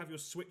you still have your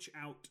Switch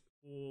out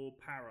for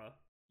Para,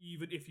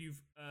 even if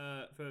you've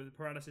for the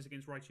paralysis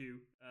against Raichu,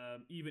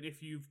 even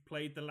if you've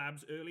played the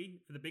Labs early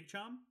for the big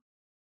charm.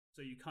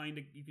 So you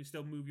can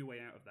still move your way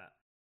out of that.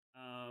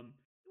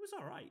 It was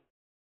all right.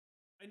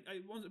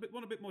 I want a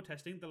bit more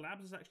testing. The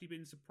Labs has actually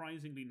been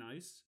surprisingly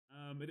nice.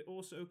 It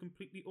also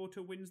completely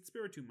auto wins the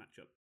Spiritomb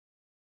matchup,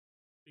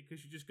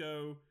 because you just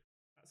go,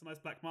 that's a nice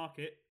black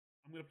market.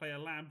 I'm going to play a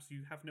Labs.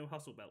 You have no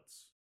hustle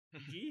belts.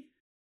 GG.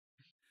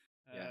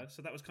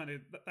 So that was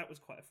that was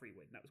quite a free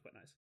win. That was quite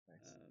nice.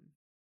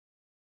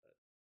 But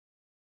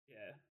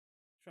yeah,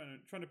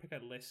 trying to pick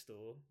out a list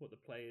or what the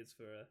play is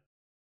for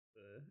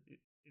the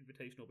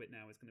invitational bit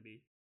now is going to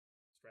be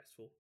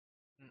stressful.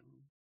 I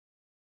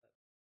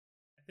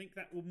think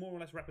that will more or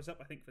less wrap us up.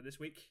 I think for this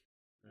week.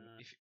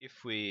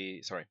 If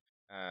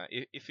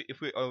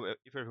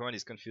everyone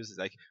is confused,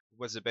 like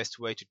what's the best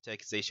way to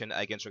take Zacian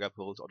against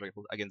Dragapult or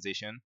Dragapult against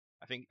Zacian?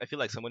 I feel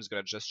like someone is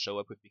gonna just show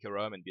up with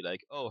Pikarom and be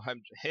like, "Oh,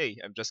 I'm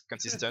just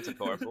consistent and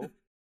powerful."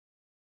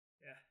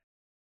 Yeah.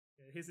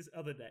 Here's this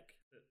other deck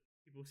that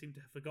people seem to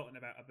have forgotten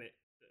about a bit.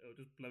 It'll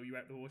just blow you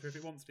out the water if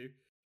it wants to.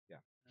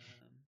 Yeah.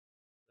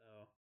 So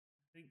I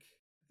think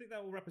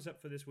that will wrap us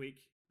up for this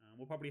week.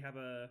 We'll probably have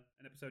an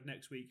episode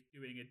next week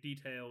doing a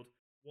detailed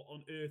what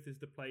on earth is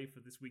the play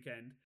for this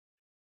weekend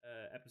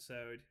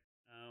episode.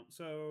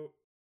 So,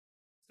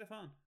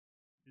 Stefan,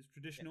 it's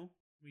traditional.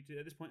 We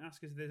at this point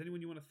ask if there's anyone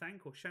you want to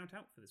thank or shout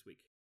out for this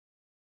week.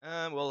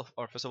 Well,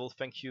 first of all,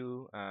 thank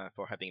you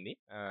for having me,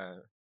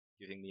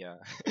 giving me a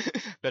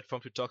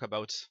platform to talk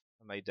about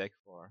my deck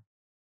for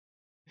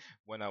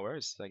 1 hour.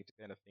 It's like the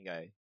kind of thing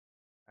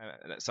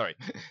sorry.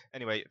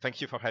 Anyway, thank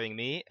you for having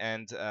me,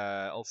 and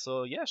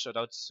also, shout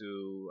out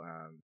to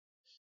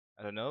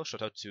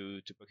shout out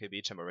to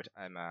PokeBeach.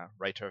 I'm a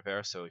writer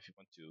there, so if you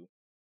want to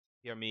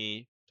hear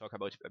me talk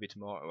about it a bit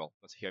more, well,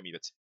 not hear me,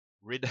 but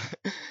read.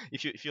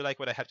 If you like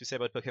what I have to say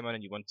about Pokemon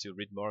and you want to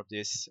read more of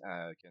this,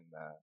 you can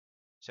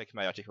check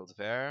my articles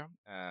there.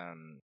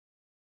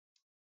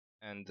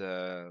 And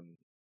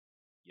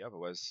yeah,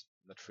 otherwise,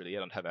 not really. I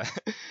don't have a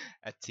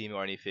a team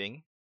or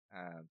anything.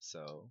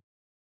 So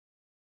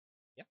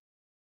yeah.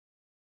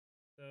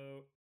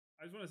 So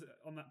I just want to say,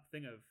 on that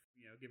thing of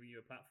giving you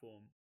a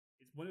platform.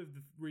 It's one of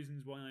the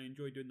reasons why I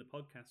enjoy doing the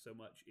podcast so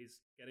much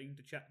is getting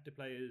to chat to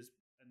players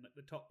and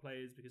the top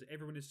players, because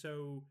everyone is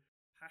so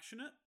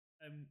passionate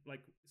and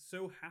like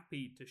so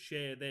happy to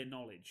share their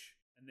knowledge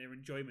and their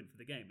enjoyment for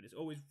the game, and it's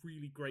always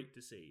really great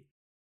to see.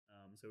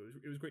 So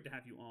it was great to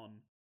have you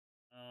on.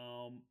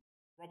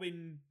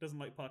 Robin doesn't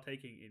like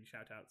partaking in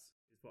shoutouts,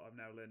 is what I'm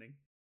now learning.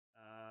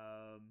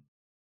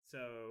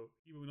 So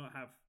he will not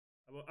have.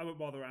 I won't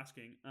bother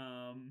asking.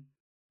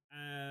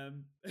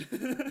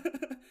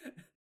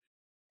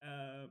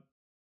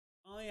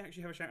 I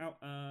actually have a shout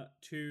out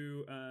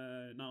to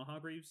Niall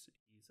Hargreaves.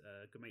 He's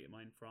a good mate of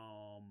mine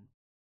from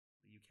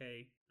the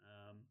UK.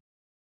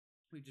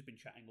 We've just been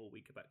chatting all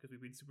week about, because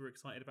we've been super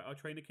excited about our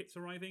trainer kits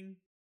arriving.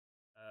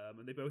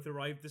 And they both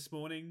arrived this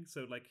morning,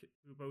 so like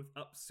we were both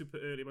up super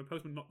early. My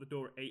postman knocked the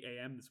door at 8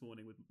 a.m. this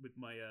morning with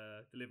my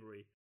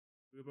delivery.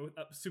 We were both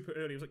up super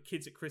early. It was like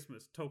kids at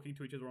Christmas talking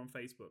to each other on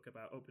Facebook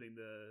about opening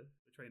the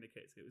trainer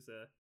kits. It was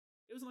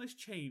a nice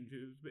change.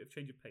 It was a bit of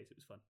change of pace. It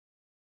was fun.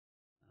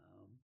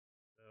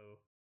 So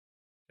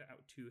shout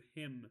out to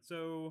him.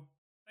 So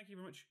thank you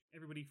very much,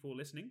 everybody, for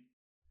listening.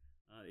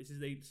 This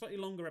is a slightly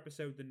longer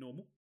episode than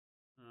normal,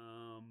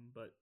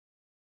 but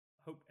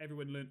I hope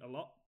everyone learned a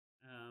lot.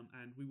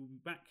 And we will be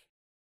back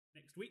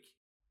next week.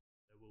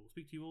 So we'll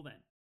speak to you all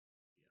then.